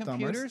Telefone No gehabt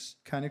computers. damals.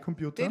 Keine They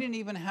Computer. didn't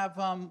even have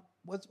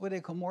what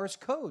they call Morse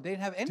code. They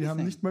didn't have Die haben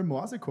anything. nicht mal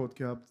Morsecode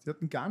gehabt. Die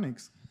hatten gar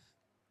nichts.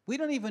 We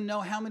don't even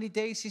know how many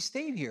days he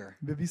stayed here.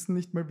 Wir wissen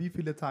nicht mal, wie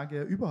viele Tage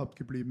er überhaupt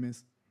geblieben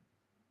ist.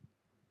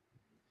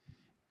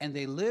 And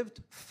they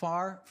lived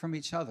far from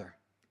each other.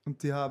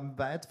 Und die haben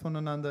weit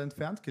voneinander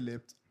entfernt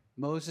gelebt.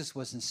 Moses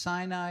was in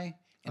Sinai,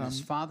 and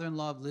his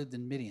father-in-law lived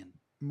in Midian.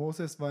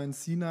 Moses war in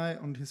Sinai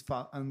und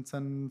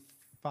sein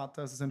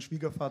Vater, also sein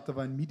Schwiegervater,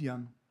 war in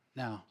Midian.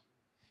 Now,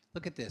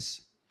 look at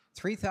this.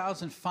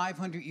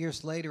 3,500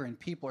 years later, and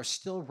people are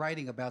still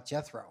writing about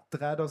Jethro.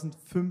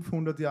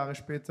 3500 Jahre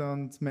später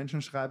und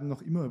Menschen schreiben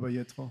noch immer über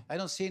Jethro. I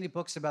don't see any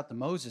books about the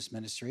Moses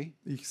ministry.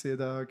 Ich sehe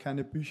da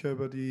keine Bücher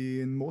über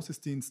den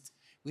Mosesdienst.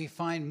 We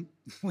find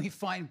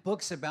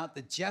books about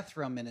the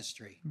Jethro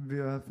ministry,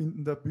 Wir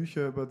finden da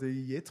Bücher über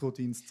den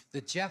Jethro-Dienst,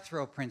 the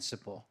Jethro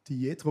principle, die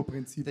the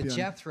Jethro-Prinzipien,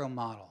 Jethro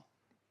model,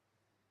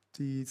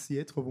 das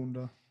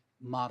Jethro-Wunder,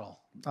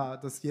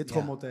 das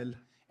Jethro-Modell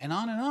and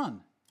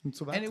on. und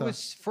so And it weiter.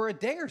 was for a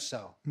day or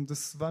so. Und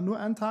das war nur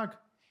ein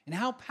Tag.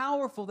 And how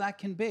powerful that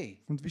can be.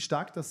 Und wie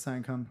stark das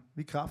sein kann,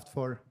 wie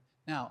kraftvoll.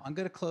 Now, I'm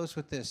going to close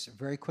with this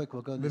very quick.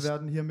 We'll go to Wir this.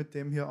 werden hier mit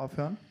dem hier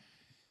aufhören.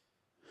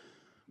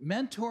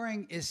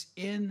 Mentoring is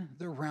in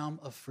the realm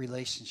of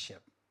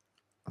relationship.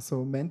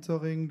 Also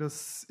Mentoring,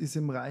 das ist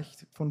im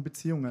Reich von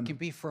Beziehungen. It can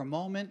be for a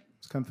moment,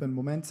 Es kann für einen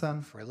Moment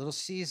sein, for a little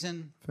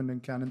season, für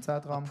einen kleinen a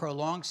Zeitraum,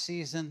 prolonged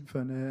season,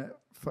 für eine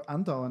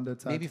andauernde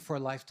maybe Zeit, for a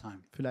lifetime.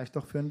 vielleicht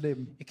auch für ein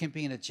Leben. It can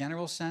be in a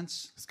general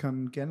sense. Es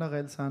kann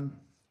generell sein,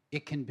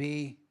 It can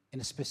be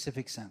in a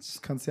specific sense.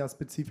 es kann sehr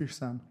spezifisch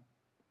sein.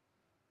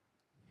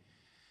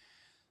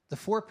 The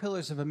Four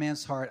Pillars of a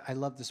Man's Heart. I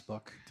love this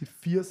book. Die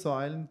 4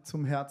 Säulen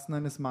zum Herzen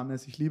eines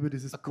Mannes. Ich liebe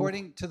dieses Buch.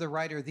 According to the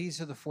writer, these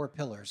are the 4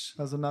 pillars: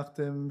 Also nach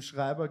dem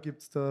Schreiber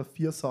gibt es da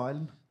 4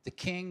 Säulen. the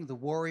king, the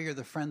warrior,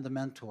 the friend, the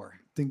mentor.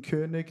 Den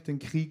König, den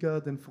Krieger,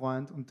 den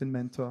Freund und den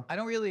Mentor. I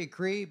don't really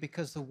agree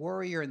because the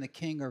warrior and the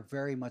king are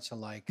very much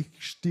alike.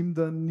 Ich stimme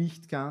da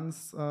nicht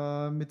ganz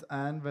mit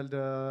ein, weil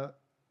der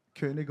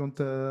König und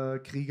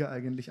der Krieger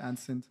eigentlich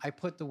eins sind. I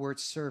put the word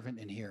servant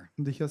in here,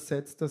 Und ich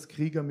ersetze das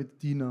Krieger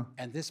mit Diener.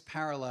 and this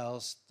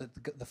parallels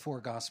the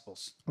 4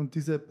 Gospels. Und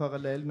diese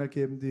Parallelen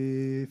ergeben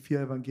die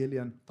 4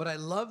 Evangelien. But I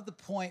love the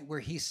point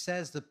where he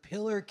says the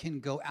pillar can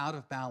go out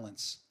of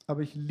balance. Aber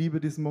ich liebe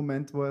diesen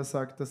Moment, wo er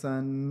sagt, dass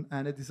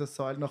eine dieser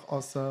Säulen noch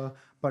außer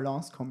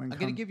Balance kommen I'm going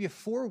to kann. give you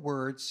 4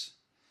 words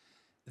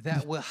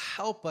that will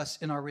help us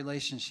in our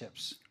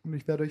relationships. Und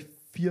ich werde euch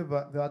 4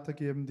 Wörter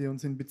geben, die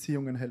uns in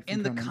Beziehungen helfen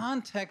In the können.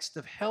 context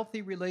of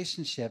healthy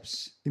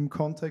relationships, Im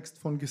Kontext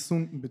von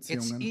gesunden it's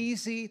Beziehungen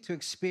easy to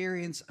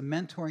experience a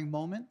mentoring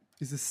moment.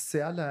 ist es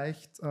sehr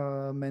leicht,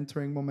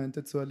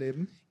 Mentoring-Momente zu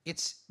erleben.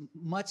 It's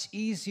much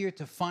easier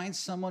to find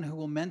someone who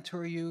will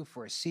mentor you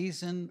for a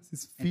season. Es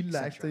ist viel etc.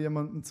 leichter,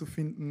 jemanden zu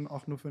finden,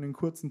 auch nur für einen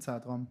kurzen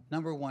Zeitraum.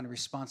 Number 1,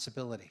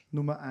 responsibility.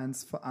 Nummer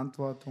 1,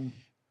 Verantwortung.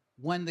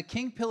 When the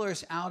king pillar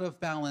is out of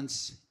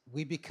balance,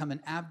 we become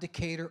an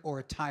abdicator or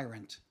a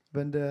tyrant.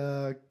 Wenn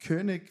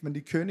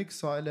die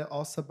Königssäule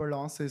außer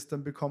Balance ist,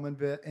 dann bekommen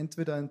wir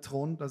entweder einen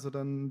Thron, also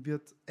dann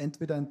wird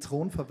entweder ein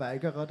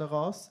Thronverweigerer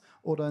daraus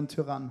oder ein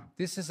Tyrann.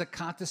 This is a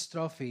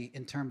catastrophe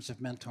in terms of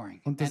mentoring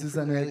Und das and ist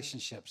for eine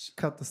relationships.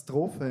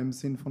 Katastrophe im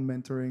Sinn von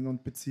Mentoring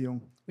und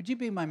Beziehung. Would you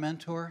be my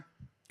mentor?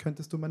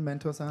 Könntest du mein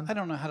Mentor sein? I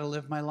don't know how to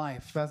live my Ich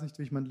life. weiß nicht,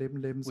 wie ich mein Leben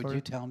leben Would you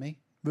soll. tell me?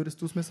 Würdest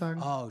du es mir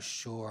sagen? Oh,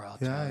 sure,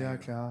 I'll Ja, tell ja, you.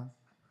 klar.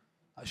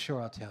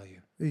 Sure, I'll tell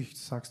you. Ich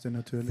sag's dir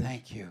natürlich.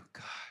 Thank you.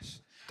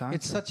 Gosh. Danke.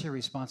 It's such a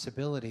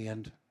responsibility,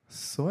 and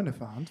So eine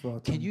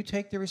Verantwortung. Can you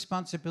take the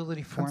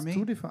responsibility for Kannst du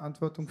me? die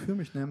Verantwortung für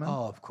mich nehmen?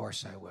 Oh, of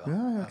course I will.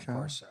 Ja, ja, Of klar.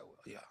 course I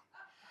will. Yeah.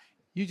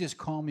 You just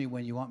call me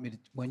when you want me to,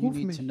 when you Ruf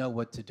need mich. to know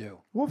what to do.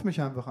 Ruf mich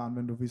einfach an,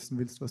 wenn du wissen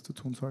willst, was du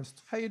tun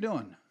sollst. How you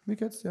doing? Wie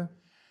geht's dir?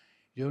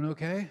 You doing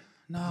okay?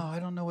 No, I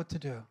don't know what to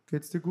do.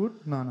 Geht's dir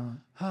gut? Nein.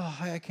 Oh,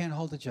 I can't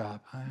hold a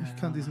job. Ich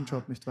kann diesen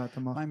Job nicht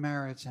weitermachen. My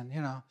marriage and,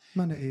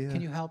 Meine can Ehe.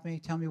 you help me?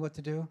 Tell me what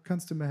to do.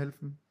 Kannst du mir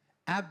helfen?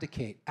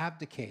 Abdicate.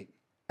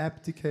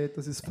 Abdicate,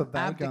 das ist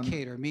verweigern.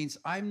 Abdicator means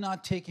I'm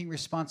not taking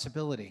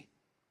responsibility.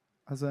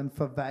 Also ein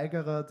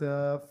Verweigerer,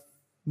 der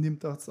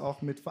nimmt das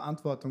auch mit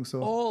Verantwortung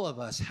so. All of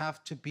us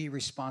have to be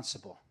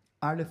responsible.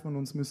 Alle von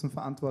uns müssen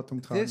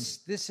Verantwortung tragen.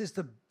 This is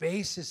the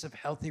basis of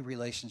healthy Das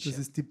relationship.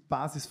 ist die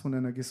Basis von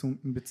einer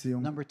gesunden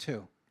Beziehung. Number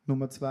 2,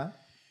 Nummer 2,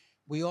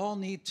 we all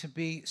need to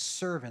be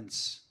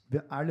servants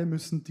wir alle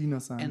müssen Diener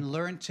sein and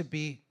learn to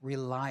be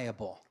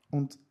reliable.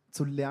 und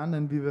zu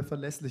lernen, wie wir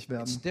verlässlich It's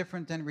werden.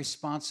 different than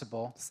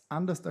responsible. Das ist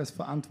anders als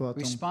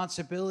Verantwortung.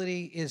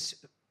 Responsibility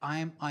is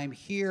I'm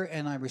here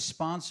and I'm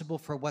responsible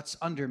for what's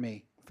under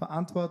me.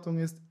 Verantwortung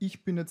ist,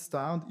 ich bin jetzt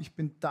da und ich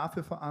bin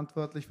dafür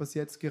verantwortlich, was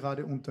jetzt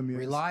gerade unter mir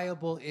ist.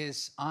 Reliable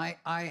is I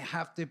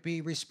have to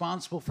be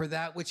responsible for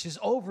that which is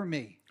over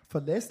me.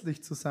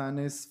 Verlässlich zu sein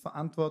ist,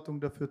 Verantwortung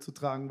dafür zu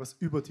tragen, was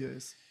über dir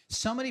ist.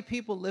 So many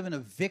people live in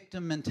a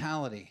victim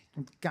mentality.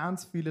 Und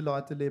ganz viele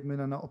Leute leben in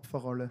einer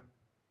Opferrolle.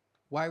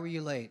 Why were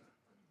you late?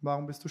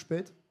 Warum bist du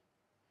spät?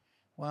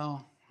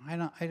 Well, I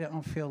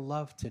don't feel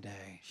loved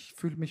today. Ich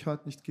fühle mich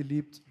heute nicht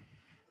geliebt.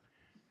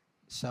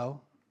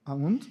 So,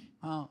 Und?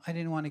 well, I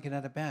didn't want to get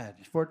out of bed.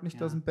 Ich wollte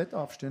nicht aus dem Bett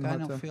aufstehen I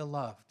don't heute. feel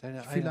loved.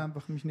 Ich fühle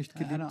einfach mich nicht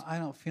geliebt. I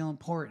don't feel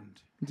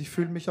important. Und ich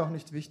fühle mich auch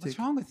nicht What's wichtig.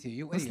 wrong with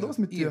you? Was ist los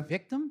mit Are you a dir?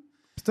 victim?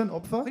 Bist du ein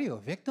Opfer? What are you,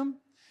 a victim?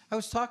 I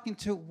was talking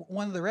to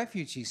one of the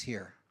refugees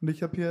here. Und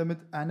ich habe hier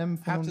mit einem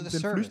von After den the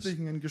service.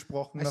 Flüchtlingen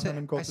gesprochen I nach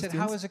einem said,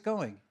 how is Gottesdienst. it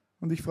going?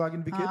 Und ich frage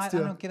ihn, wie I geht's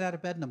don't dir? get out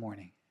of bed in the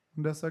morning.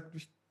 Und er sagt,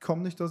 ich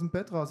komme nicht aus dem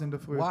Bett raus in der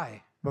Früh.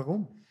 Why?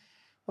 Warum?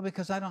 Well,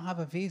 because I don't have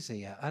a visa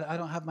yet. I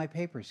don't have my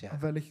papers yet.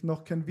 Weil ich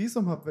noch kein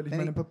Visum habe, weil ich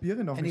meine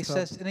Papiere noch And he nicht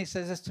habe.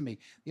 says this to me: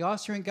 the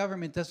Austrian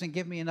government doesn't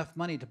give me enough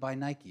money to buy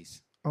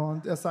Nikes.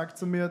 Und er sagt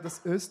zu mir,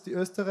 die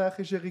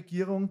österreichische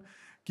Regierung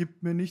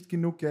gibt mir nicht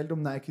genug Geld,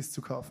 um Nikes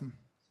zu kaufen.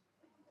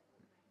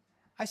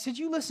 I said,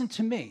 you listen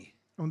to me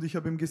Und ich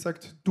habe ihm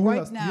gesagt, du right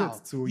hörst mir now.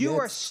 jetzt zu. You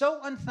are Jetzt. so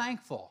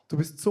unthankful. Du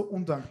bist so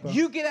undankbar.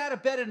 You get out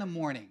of bed in the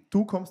morning.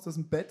 Du kommst aus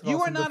dem Bett You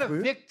raus are in der not a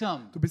Früh.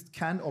 victim. Du bist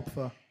kein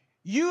Opfer.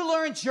 You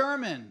learn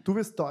German. Du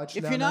wirst Deutsch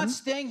If you're not lernen.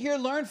 staying here,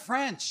 learn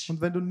French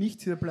Und wenn du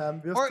nicht hier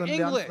bleiben wirst, or dann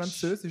lern English.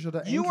 Französisch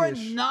oder You are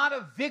Englisch. not a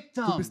Du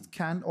victim. bist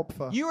kein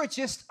Opfer. You are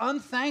just Du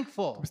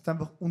unthankful. bist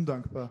einfach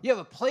undankbar. You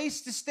have a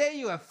place to stay.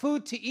 You have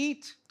food to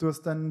eat. Du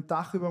hast ein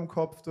Dach über dem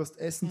Kopf, du hast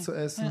Essen zu I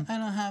essen.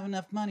 don't have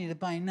enough money to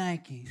buy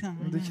Nikes.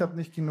 Und ich habe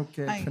nicht genug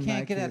Geld I für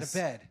can't get out of Nikes.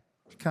 bed.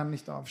 Ich kann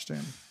nicht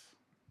aufstehen.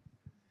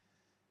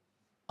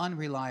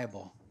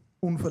 Unreliable.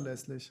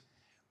 Unverlässlich.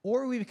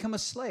 Or we become a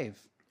slave,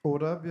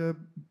 Oder wir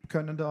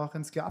können da auch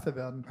ein Sklave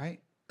werden.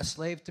 right? A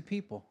slave to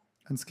people,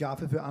 Ein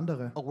Sklave für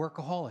andere. a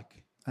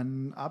workaholic.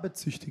 Ein I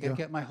Arbeitssüchtiger,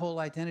 get my whole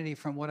identity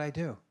from what I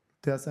do.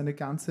 der seine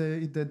ganze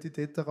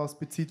Identität daraus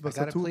bezieht, I was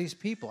er got to tut. please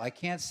people. I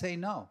can't say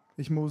no.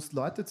 Ich muss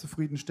Leute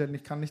zufriedenstellen,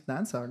 ich kann nicht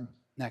Nein sagen.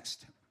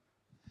 Next.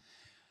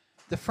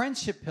 The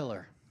friendship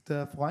pillar,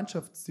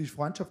 Die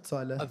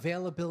Freundschaftssäule,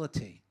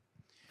 availability.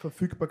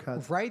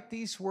 Verfügbarkeit. Write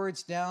these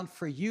words down.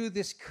 For you,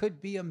 this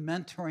could be a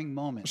mentoring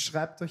moment.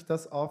 Schreibt euch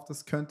das auf,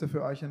 das könnte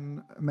für euch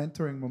ein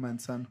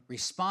Mentoring-Moment sein.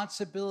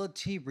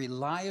 Responsibility,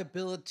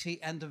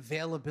 reliability, and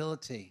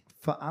availability.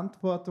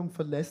 Verantwortung,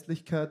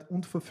 Verlässlichkeit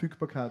und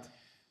Verfügbarkeit.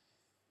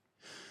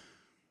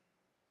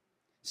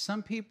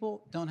 Some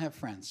people don't have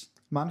friends.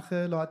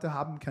 Manche Leute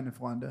haben keine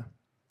Freunde.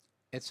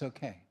 It's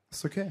okay.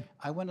 Ist okay.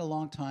 I went a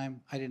long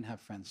time, I didn't have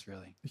friends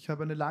really. Ich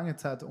habe eine lange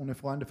Zeit ohne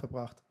Freunde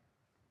verbracht.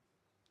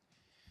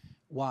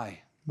 Why?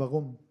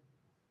 Warum?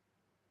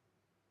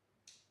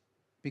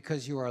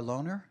 Because you are a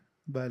loner?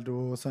 Weil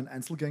du so ein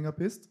Einzelgänger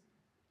bist.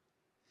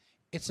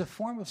 It's a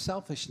form of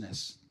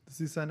selfishness. Das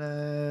ist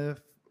eine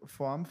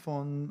Form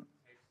von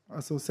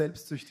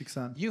selbstsüchtig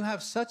sein. You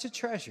have such a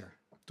treasure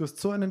Du hast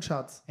so einen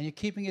Schatz and you're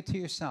keeping it to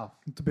yourself.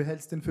 und du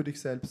behältst ihn für dich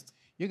selbst.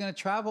 You're going to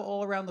travel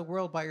all around the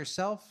world by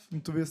yourself.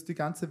 Und du wirst die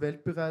ganze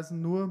Welt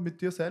bereisen nur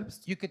mit dir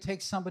selbst. You could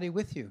take somebody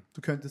with you.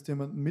 Du könntest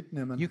jemanden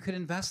mitnehmen. You could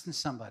invest in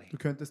somebody. Du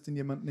könntest in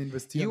jemanden You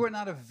investieren. are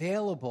not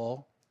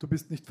available. Du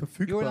bist nicht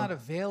You are not verfügbar.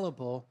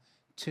 available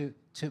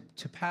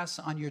to pass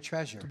on your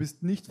treasure. Du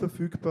bist nicht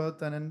verfügbar,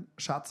 deinen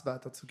Schatz You're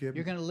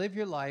weiterzugeben. going to live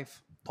your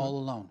life all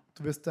alone.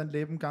 Du wirst dein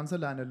Leben ganz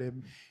alleine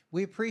leben.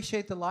 We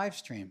appreciate the live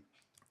stream.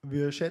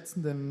 Wir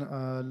schätzen den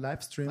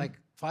Livestream. Like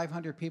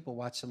 500 people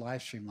watched the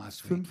live stream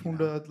last week.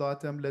 500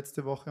 Leute haben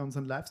letzte Woche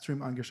unseren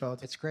Livestream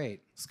angeschaut. It's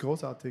great. Das ist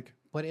großartig.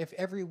 But if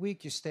every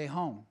week you stay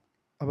home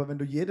Aber wenn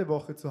du jede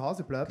Woche zu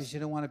Hause because bleibst,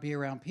 you don't want to be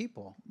around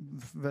people,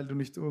 weil du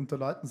nicht unter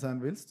Leuten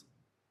sein willst,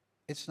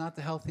 it's not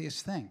the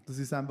healthiest thing. das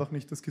ist einfach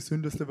nicht das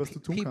Gesündeste, was du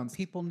tun kannst.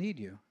 People need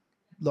you.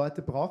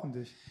 Leute brauchen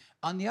dich.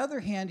 On the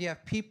other hand, you have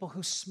people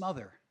who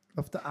smother.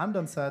 Auf der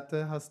anderen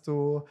Seite hast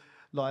du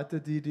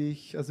Leute, die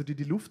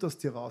die Luft aus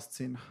dir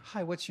rausziehen.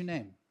 Hi, what's your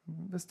name?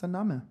 Was ist dein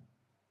Name?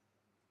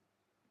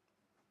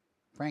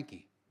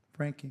 Frankie.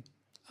 Frankie.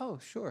 Oh,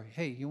 sure.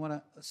 Hey, you want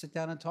to sit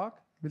down and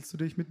talk? Willst du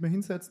dich mit mir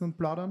hinsetzen und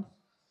plaudern? Do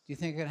you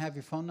think I can have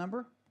your phone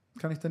number?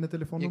 Kann ich deine You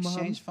Telefonnummer haben?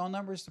 exchange phone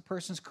numbers. The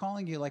person's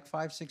calling you like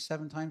 5, 6,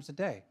 7 times a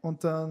day.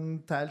 Und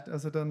dann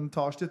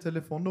tauscht ihr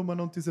Telefonnummern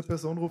und diese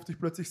Person ruft dich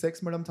plötzlich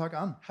 6-mal am Tag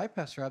an. Hi,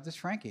 Pastor Rob. This is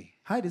Frankie.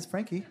 Hi, das ist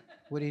Frankie.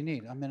 What do you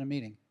need? I'm in a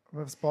meeting.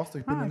 Was brauchst du?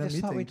 Ich bin I in einem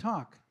just thought we'd Meeting.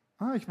 talk.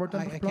 Ich wollte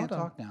I einfach can't plaudern.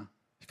 talk now.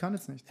 Ich kann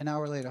jetzt nicht. An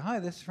hour later. Hi,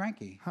 this is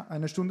Frankie.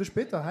 Eine Stunde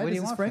später. Hi, What do das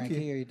you ist want, Frankie.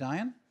 Frankie? Are you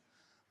dying?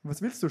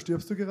 Was willst du?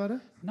 Stirbst du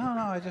gerade? No,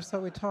 I just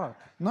thought we'd talk.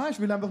 Nein, ich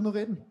will einfach nur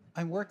reden.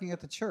 I'm working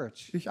at the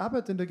church. Ich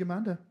arbeite in der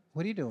Gemeinde.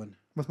 What are you doing?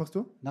 Was machst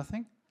du?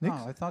 Nothing? Nix.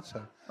 Oh, I thought so.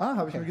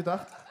 Habe ich Okay. mir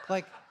gedacht.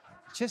 Like,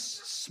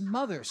 just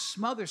smother.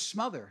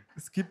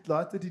 Es gibt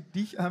Leute, die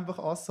dich einfach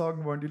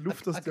aussaugen wollen, die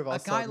Luft aus dir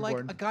raussaugen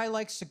wollen. A guy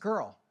likes a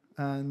girl.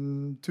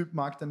 Ein Typ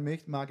mag ein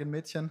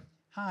Mädchen.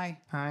 Hi,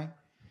 Hi,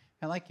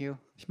 I like you.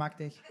 ich mag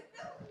dich.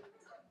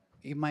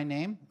 My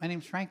name? My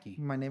name's Frankie.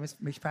 Mein Name ist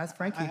I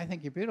Frankie.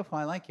 think you're beautiful.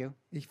 I like you.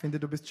 Ich finde,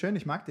 du bist schön,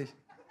 ich mag dich.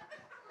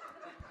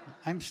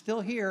 I'm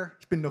still here.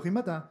 Ich bin noch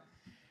immer da.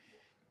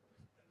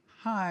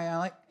 Hi,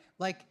 I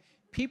like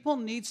people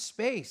need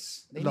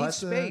space. They need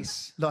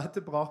space.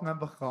 Leute brauchen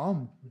einfach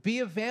Raum.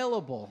 Be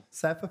available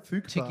Sei to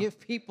verfügbar. give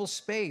people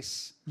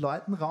space.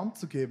 Leuten Raum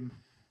zu geben.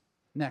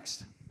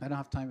 Next. I don't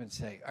have time to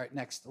say. All right,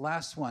 next.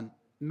 Last one.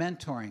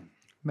 Mentoring.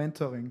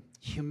 Mentoring.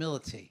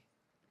 Humility.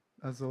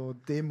 Also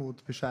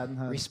Demut,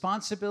 Bescheidenheit.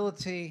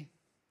 Responsibility.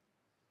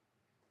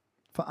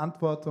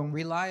 Verantwortung,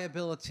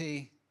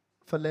 Reliability.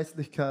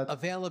 Verlässlichkeit,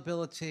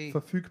 Availability. I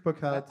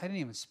Verfügbarkeit, didn't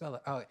even spell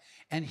it. Oh,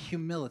 and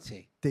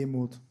humility.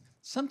 Demut.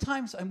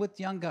 Sometimes I'm with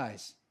young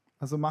guys,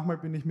 Also manchmal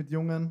bin ich mit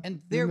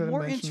and they're jüngeren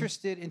more Menschen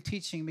interested in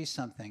teaching me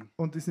something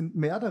und die sind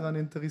mehr daran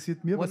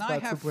interessiert, mir was when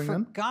I have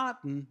beizubringen,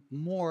 forgotten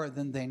more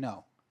than they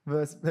know.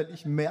 weil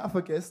ich mehr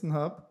vergessen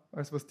habe,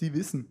 als was die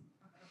wissen.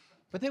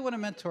 But they want to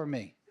mentor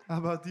me.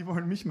 Aber die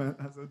wollen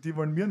die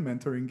wollen mir ein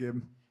Mentoring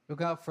geben. We'll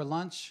go out for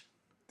lunch.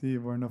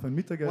 Die wollen auf ein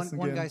Mittagessen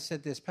One guy gehen.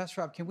 said this,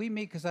 Pastor Rob, can we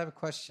meet? Because I have a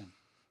question.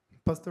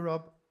 Pastor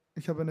Rob,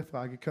 ich habe eine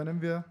Frage.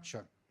 Können wir?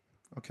 Sure.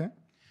 Okay.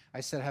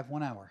 I said, I have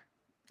 1 hour.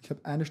 Ich habe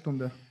eine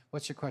Stunde.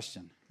 What's your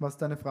question? Was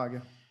ist deine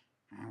Frage?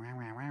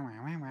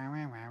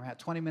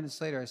 20 minutes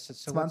later, I said,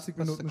 so 20 what's the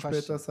Minuten question?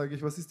 später sage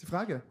ich, was ist die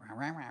Frage?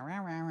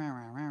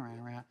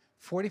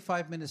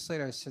 45 minutes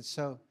later, I said,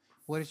 so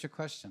what is your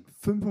question?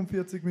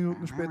 45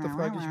 Minuten später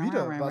frage ich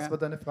wieder, was war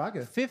deine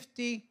Frage?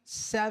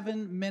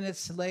 57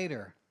 minutes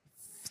later,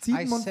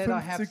 I said, I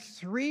have 57,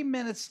 3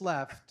 minutes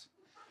left.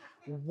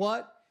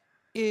 What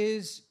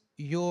is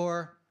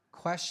your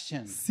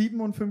question?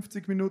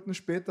 57 Minuten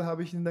später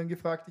habe ich ihn dann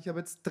gefragt, ich habe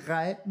jetzt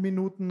 3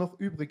 Minuten noch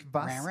übrig.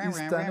 Was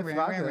ist deine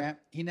Frage?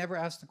 He never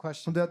asked the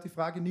question. Und er hat die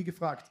Frage nie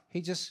gefragt. He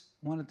just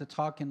wanted to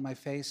talk in my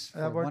face for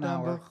Er 1 wollte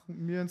hour. einfach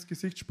mir ins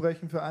Gesicht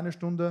sprechen für eine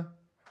Stunde.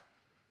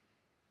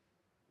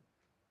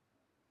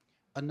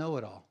 A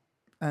know-it-all.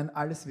 Ein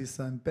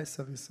Alleswisser, ein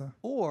Besserwisser.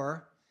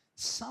 Or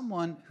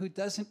someone who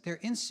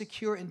they're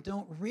insecure and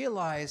don't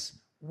realize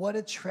what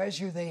a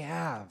treasure they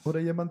have. Oder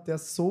jemand, der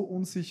so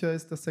unsicher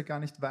ist, dass er gar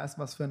nicht weiß,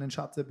 was für einen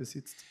Schatz er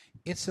besitzt.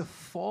 It's a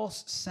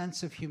false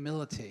sense of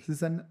humility. Es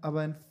ist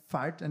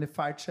eine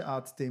falsche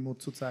Art,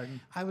 Demut zu zeigen.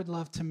 I would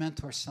love to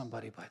mentor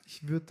somebody, but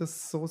Ich würde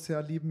das so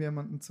sehr lieben,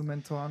 jemanden zu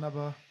mentoren,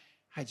 aber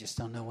I just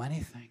don't know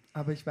anything.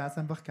 ich weiß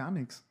einfach gar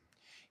nichts.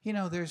 You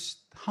know,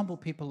 there's humble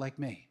people like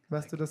me.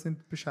 Weißt du, das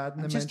sind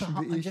bescheidene I'm Menschen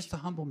wie I'm ich. just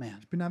a humble man.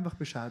 Ich bin einfach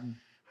bescheiden.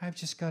 I've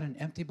just got an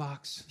empty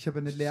box. Ich habe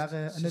eine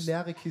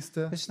leere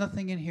Kiste. There's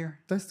nothing in here.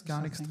 Da ist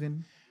gar There's nichts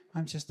nothing.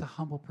 drin. I'm just a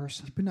humble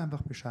person. Ich bin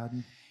einfach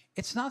bescheiden.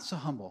 It's not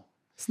so humble.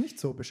 Ist nicht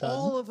so All bescheiden.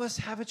 of us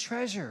have a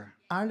treasure.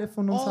 Alle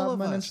von uns all haben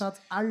of einen us. Schatz.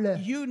 Alle.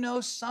 You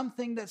know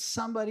something that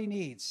somebody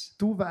needs.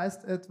 Du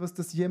weißt etwas,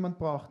 das jemand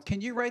braucht.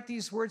 Can you write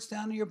these words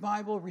down in your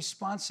Bible?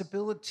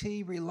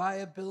 Responsibility,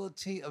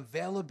 reliability,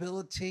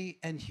 availability,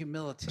 and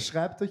humility.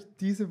 Schreibt euch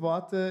diese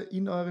Worte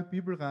in eure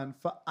Bibel rein.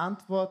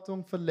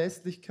 Verantwortung,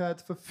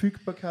 Verlässlichkeit,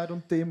 Verfügbarkeit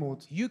und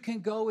Demut. You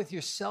can go with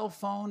your cell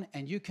phone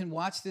and you can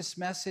watch this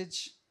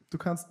message Du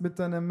kannst mit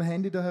deinem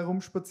Handy da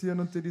herumspazieren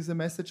und dir diese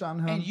Message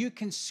anhören. and you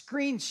can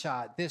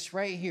screenshot this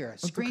right here.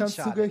 Und du kannst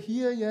Screenshot sogar it.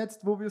 hier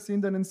jetzt, wo wir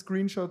sind, einen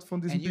Screenshot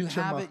von diesem And you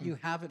Bildschirm have it, machen. you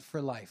have it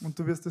for life. Und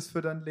du wirst es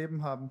für dein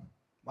Leben haben.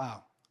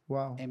 Wow.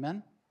 Wow.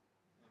 Amen.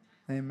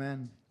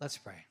 Amen. Let's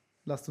pray.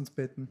 Lasst uns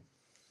beten.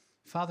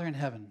 Father in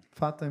heaven,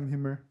 Vater im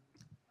Himmel,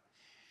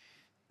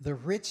 the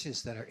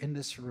riches that are in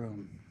this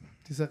room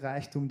dieser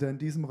Reichtum, der in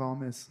diesem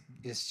Raum ist,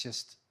 is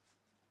just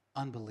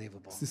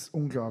unbelievable. es ist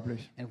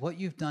unglaublich. And what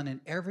you've done in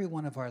every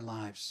one of our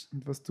lives.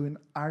 Und was du in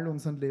all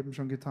unserem Leben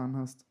schon getan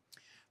hast.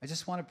 I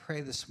just want to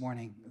pray this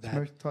morning Ich that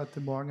möchte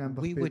heute Morgen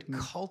einfach we would beten,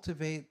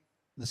 cultivate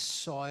the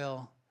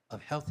soil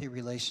of healthy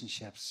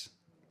relationships.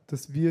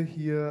 dass wir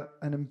hier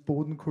einen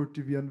Boden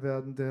kultivieren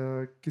werden,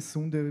 der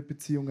gesunde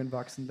Beziehungen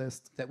wachsen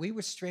lässt. that we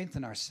would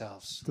strengthen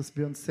ourselves Dass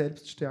wir uns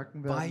selbst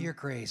stärken by werden your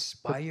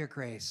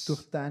grace,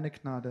 durch deine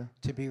Gnade,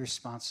 to be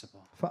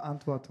responsible,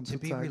 Verantwortung to zu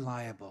be zeigen,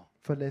 reliable,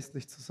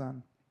 verlässlich zu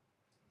sein,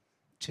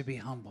 to be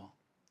humble.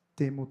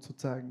 Demut zu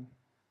zeigen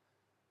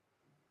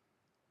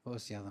What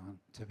was the other one?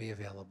 To be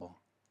available.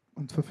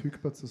 und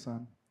verfügbar zu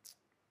sein.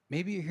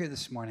 Maybe you're here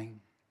this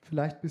morning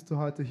Vielleicht bist du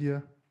heute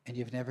hier and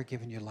you've never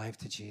given your life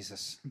to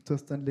Jesus. und du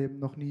hast dein Leben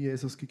noch nie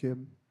Jesus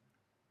gegeben.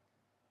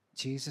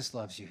 Jesus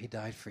loves you. He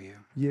died for you.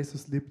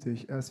 Jesus liebt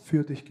dich, er ist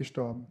für dich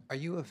gestorben. Are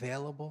you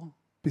available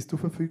Bist du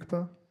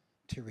verfügbar,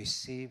 to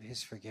receive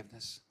his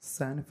forgiveness?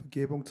 seine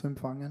Vergebung zu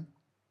empfangen?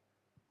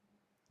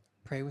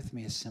 Pray with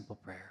me a simple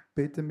prayer.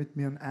 Bete mit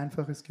mir ein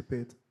einfaches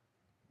Gebet.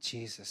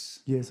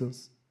 Jesus,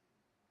 Jesus,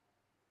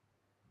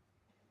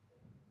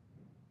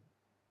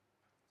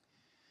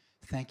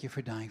 thank you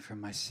for dying for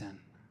my sin.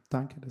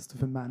 danke, dass du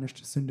für meine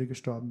Sünde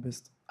gestorben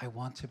bist. I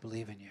want to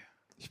believe in you.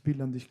 Ich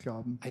will an dich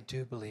glauben. I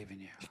do believe in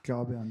you. Ich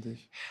glaube an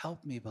dich.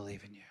 Help me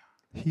believe in you.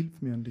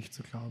 Hilf mir, an dich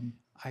zu glauben.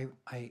 I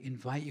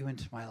invite you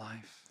into my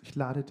life. Ich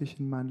lade dich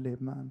in mein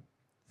Leben ein.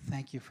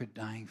 Thank you for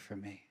dying for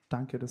me.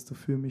 Danke, dass du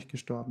für mich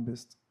gestorben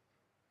bist.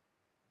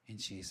 In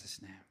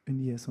Jesus' name. In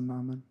Jesu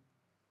Namen.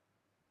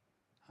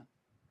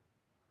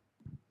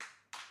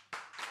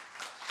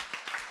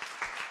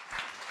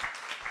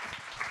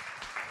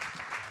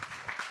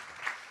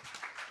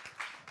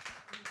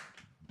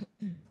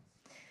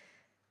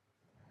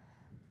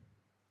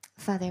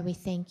 Father, we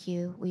thank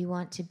you. We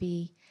want to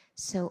be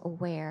so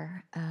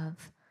aware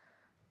of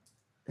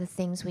the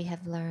things we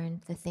have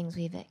learned, the things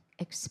we've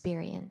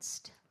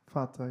experienced.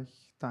 Vater,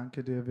 ich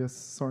danke dir. Wir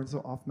sollen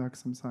so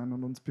aufmerksam sein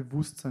und uns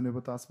bewusst sein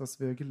über das, was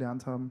wir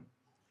gelernt haben.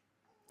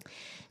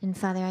 And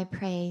Father, I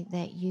pray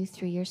that you,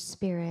 through your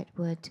Spirit,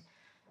 would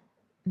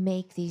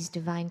make these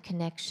divine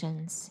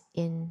connections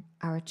in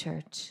our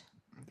church.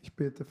 Ich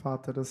bete,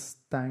 Vater, dass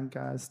dein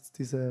Geist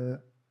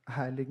diese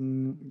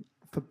heiligen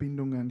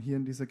Verbindungen hier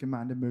in dieser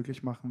Gemeinde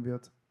möglich machen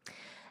wird.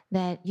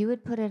 That you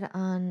would put it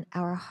on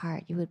our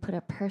heart, you would put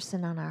a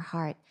person on our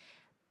heart,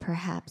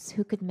 perhaps,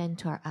 who could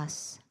mentor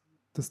us.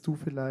 Dass du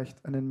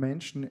vielleicht einen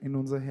Menschen in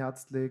unser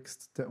Herz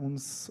legst, der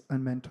uns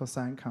ein Mentor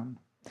sein kann.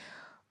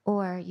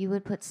 Or you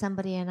would put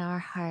somebody in our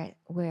heart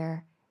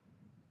where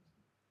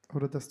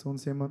Oder dass du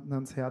uns jemanden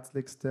ans Herz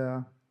legst,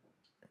 der,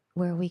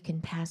 we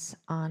can pass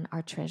on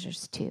our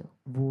treasures to.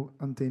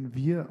 an den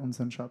wir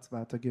unseren Schatz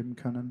weitergeben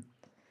können.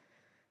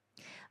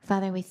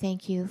 Father, we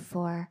thank you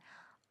for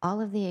all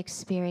of the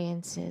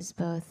experiences,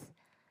 both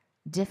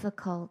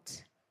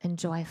difficult and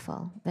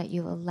joyful, that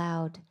you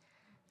allowed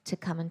to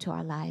come into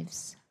our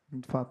lives.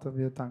 Und Vater,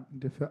 wir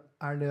danken dir für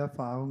alle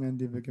Erfahrungen,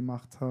 die wir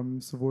gemacht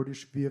haben, sowohl die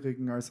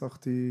schwierigen als auch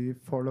die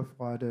voller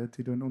Freude,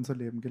 die du in unser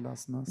Leben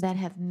gelassen hast, That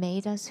have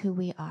made us who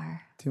we are.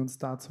 die uns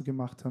dazu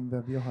gemacht haben,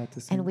 wer wir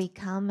heute And we sind.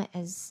 come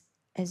as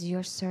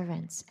your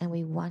servants, and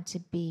we want to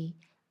be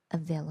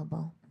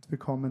available. Wir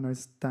kommen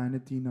als deine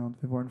Diener und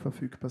wir wollen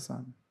verfügbar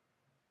sein.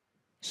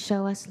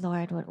 Show us,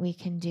 Lord, what we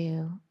can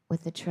do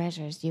with the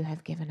treasures you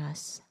have given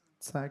us.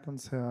 Zeig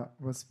uns, Herr,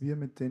 was wir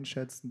mit den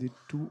Schätzen, die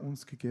du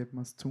uns gegeben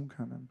hast, tun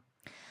können.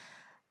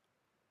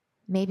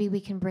 Maybe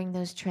we can bring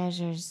those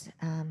treasures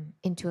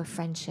into a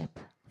friendship.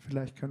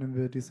 Vielleicht können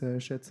wir diese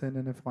Schätze in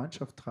eine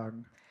Freundschaft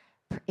tragen.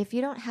 If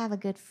you don't have a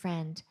good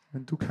friend,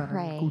 Wenn du keinen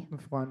Pray. guten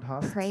Freund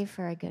hast, pray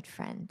for a good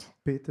friend.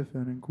 bete für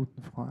einen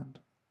guten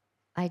Freund.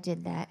 I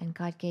did that, and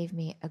God gave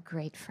me a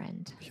great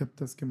friend. Ich habe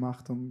das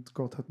gemacht und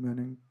Gott hat mir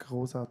einen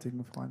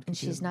großartigen Freund And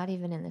she's gegeben. not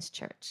even in this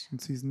church.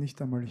 Und sie ist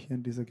nicht einmal hier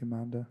in dieser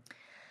Gemeinde.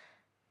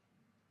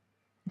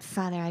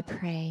 Father, I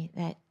pray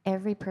that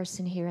every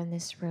person here in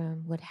this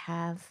room would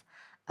have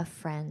a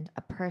friend,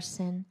 a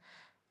person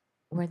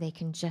where they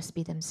can just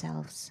be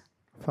themselves.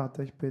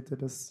 Vater, ich bete,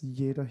 dass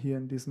jeder hier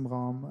in diesem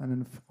Raum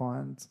einen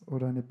Freund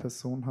oder eine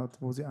Person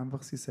hat, wo sie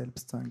einfach sie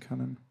selbst sein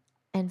können.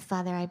 And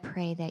Father, I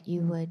pray that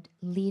you would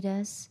lead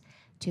us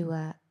to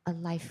a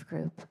life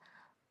group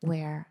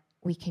where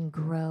we can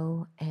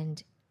grow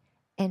and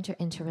enter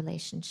into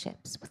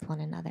relationships with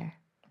one another.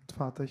 Und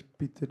Vater, ich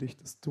bitte dich,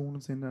 dass du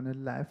uns in eine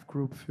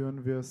Life-Group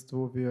führen wirst,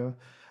 wo wir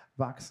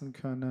wachsen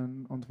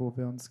können und wo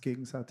wir uns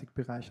gegenseitig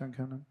bereichern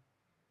können.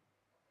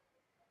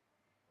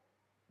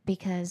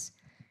 Because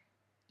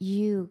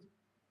you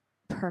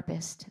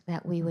purposed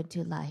that we would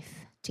do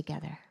life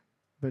together.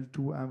 Weil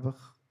du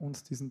einfach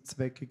uns diesen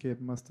Zweck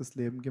gegeben hast, das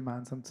Leben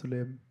gemeinsam zu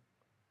leben.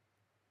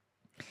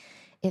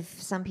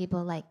 If some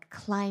people like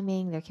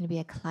climbing, there can be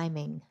a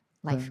climbing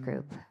life Wenn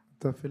group.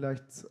 da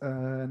vielleicht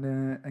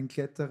ein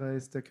Kletterer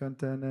ist, der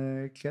könnte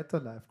eine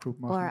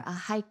Kletter-Life-Group Or machen.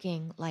 a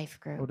hiking life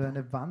group. Oder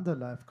eine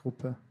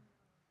Wander-Life-Gruppe.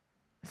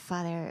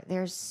 Father,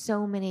 there's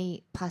so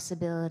many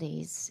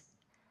possibilities.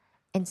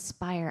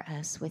 Inspire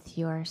us with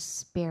your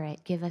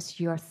spirit. Give us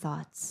your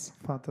thoughts.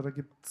 Vater, da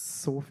gibt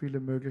es so viele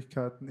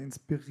Möglichkeiten.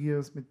 Inspirier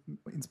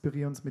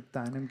uns mit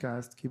deinem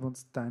Geist. Gib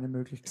uns deine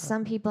Möglichkeiten.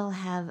 Some people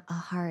have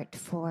a heart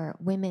for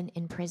women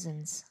in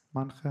prisons.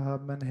 Manche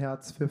haben ein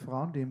Herz für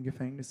Frauen, die im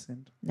Gefängnis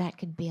sind. That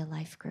could be a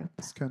life group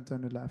Das könnte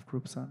eine Life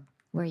Group sein,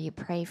 where you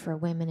pray for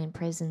women in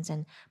prisons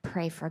and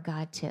pray for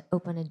God to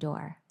open a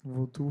door.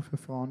 wo du für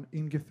Frauen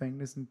in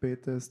Gefängnissen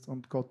betest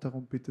und Gott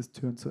darum bittest,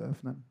 Türen zu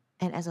öffnen.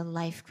 And as a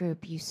life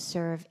group, you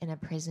serve in a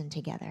prison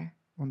together.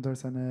 Und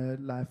als eine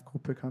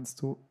Live-Gruppe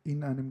kannst du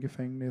in einem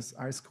Gefängnis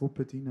als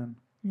Gruppe dienen.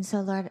 And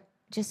so, Lord,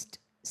 just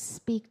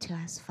speak to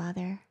us,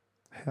 Father.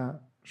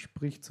 Herr,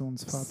 sprich zu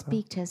uns, Vater.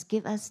 Speak to us.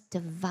 Give us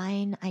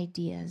divine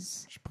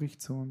ideas Sprich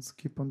zu uns,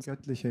 gib uns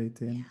göttliche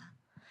Ideen,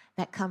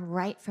 that come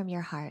right from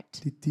your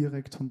heart. die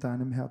direkt von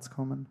deinem Herz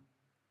kommen.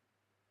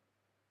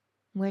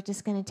 We're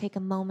just going to take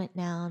a moment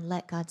now and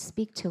let God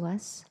speak to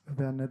us. Wir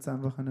werden jetzt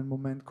einfach einen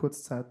Moment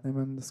kurz Zeit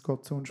nehmen, dass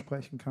Gott zu uns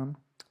sprechen kann.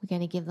 We're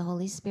going to give the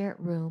Holy Spirit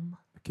room.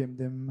 Wir geben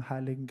dem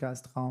Heiligen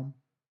Geist Raum.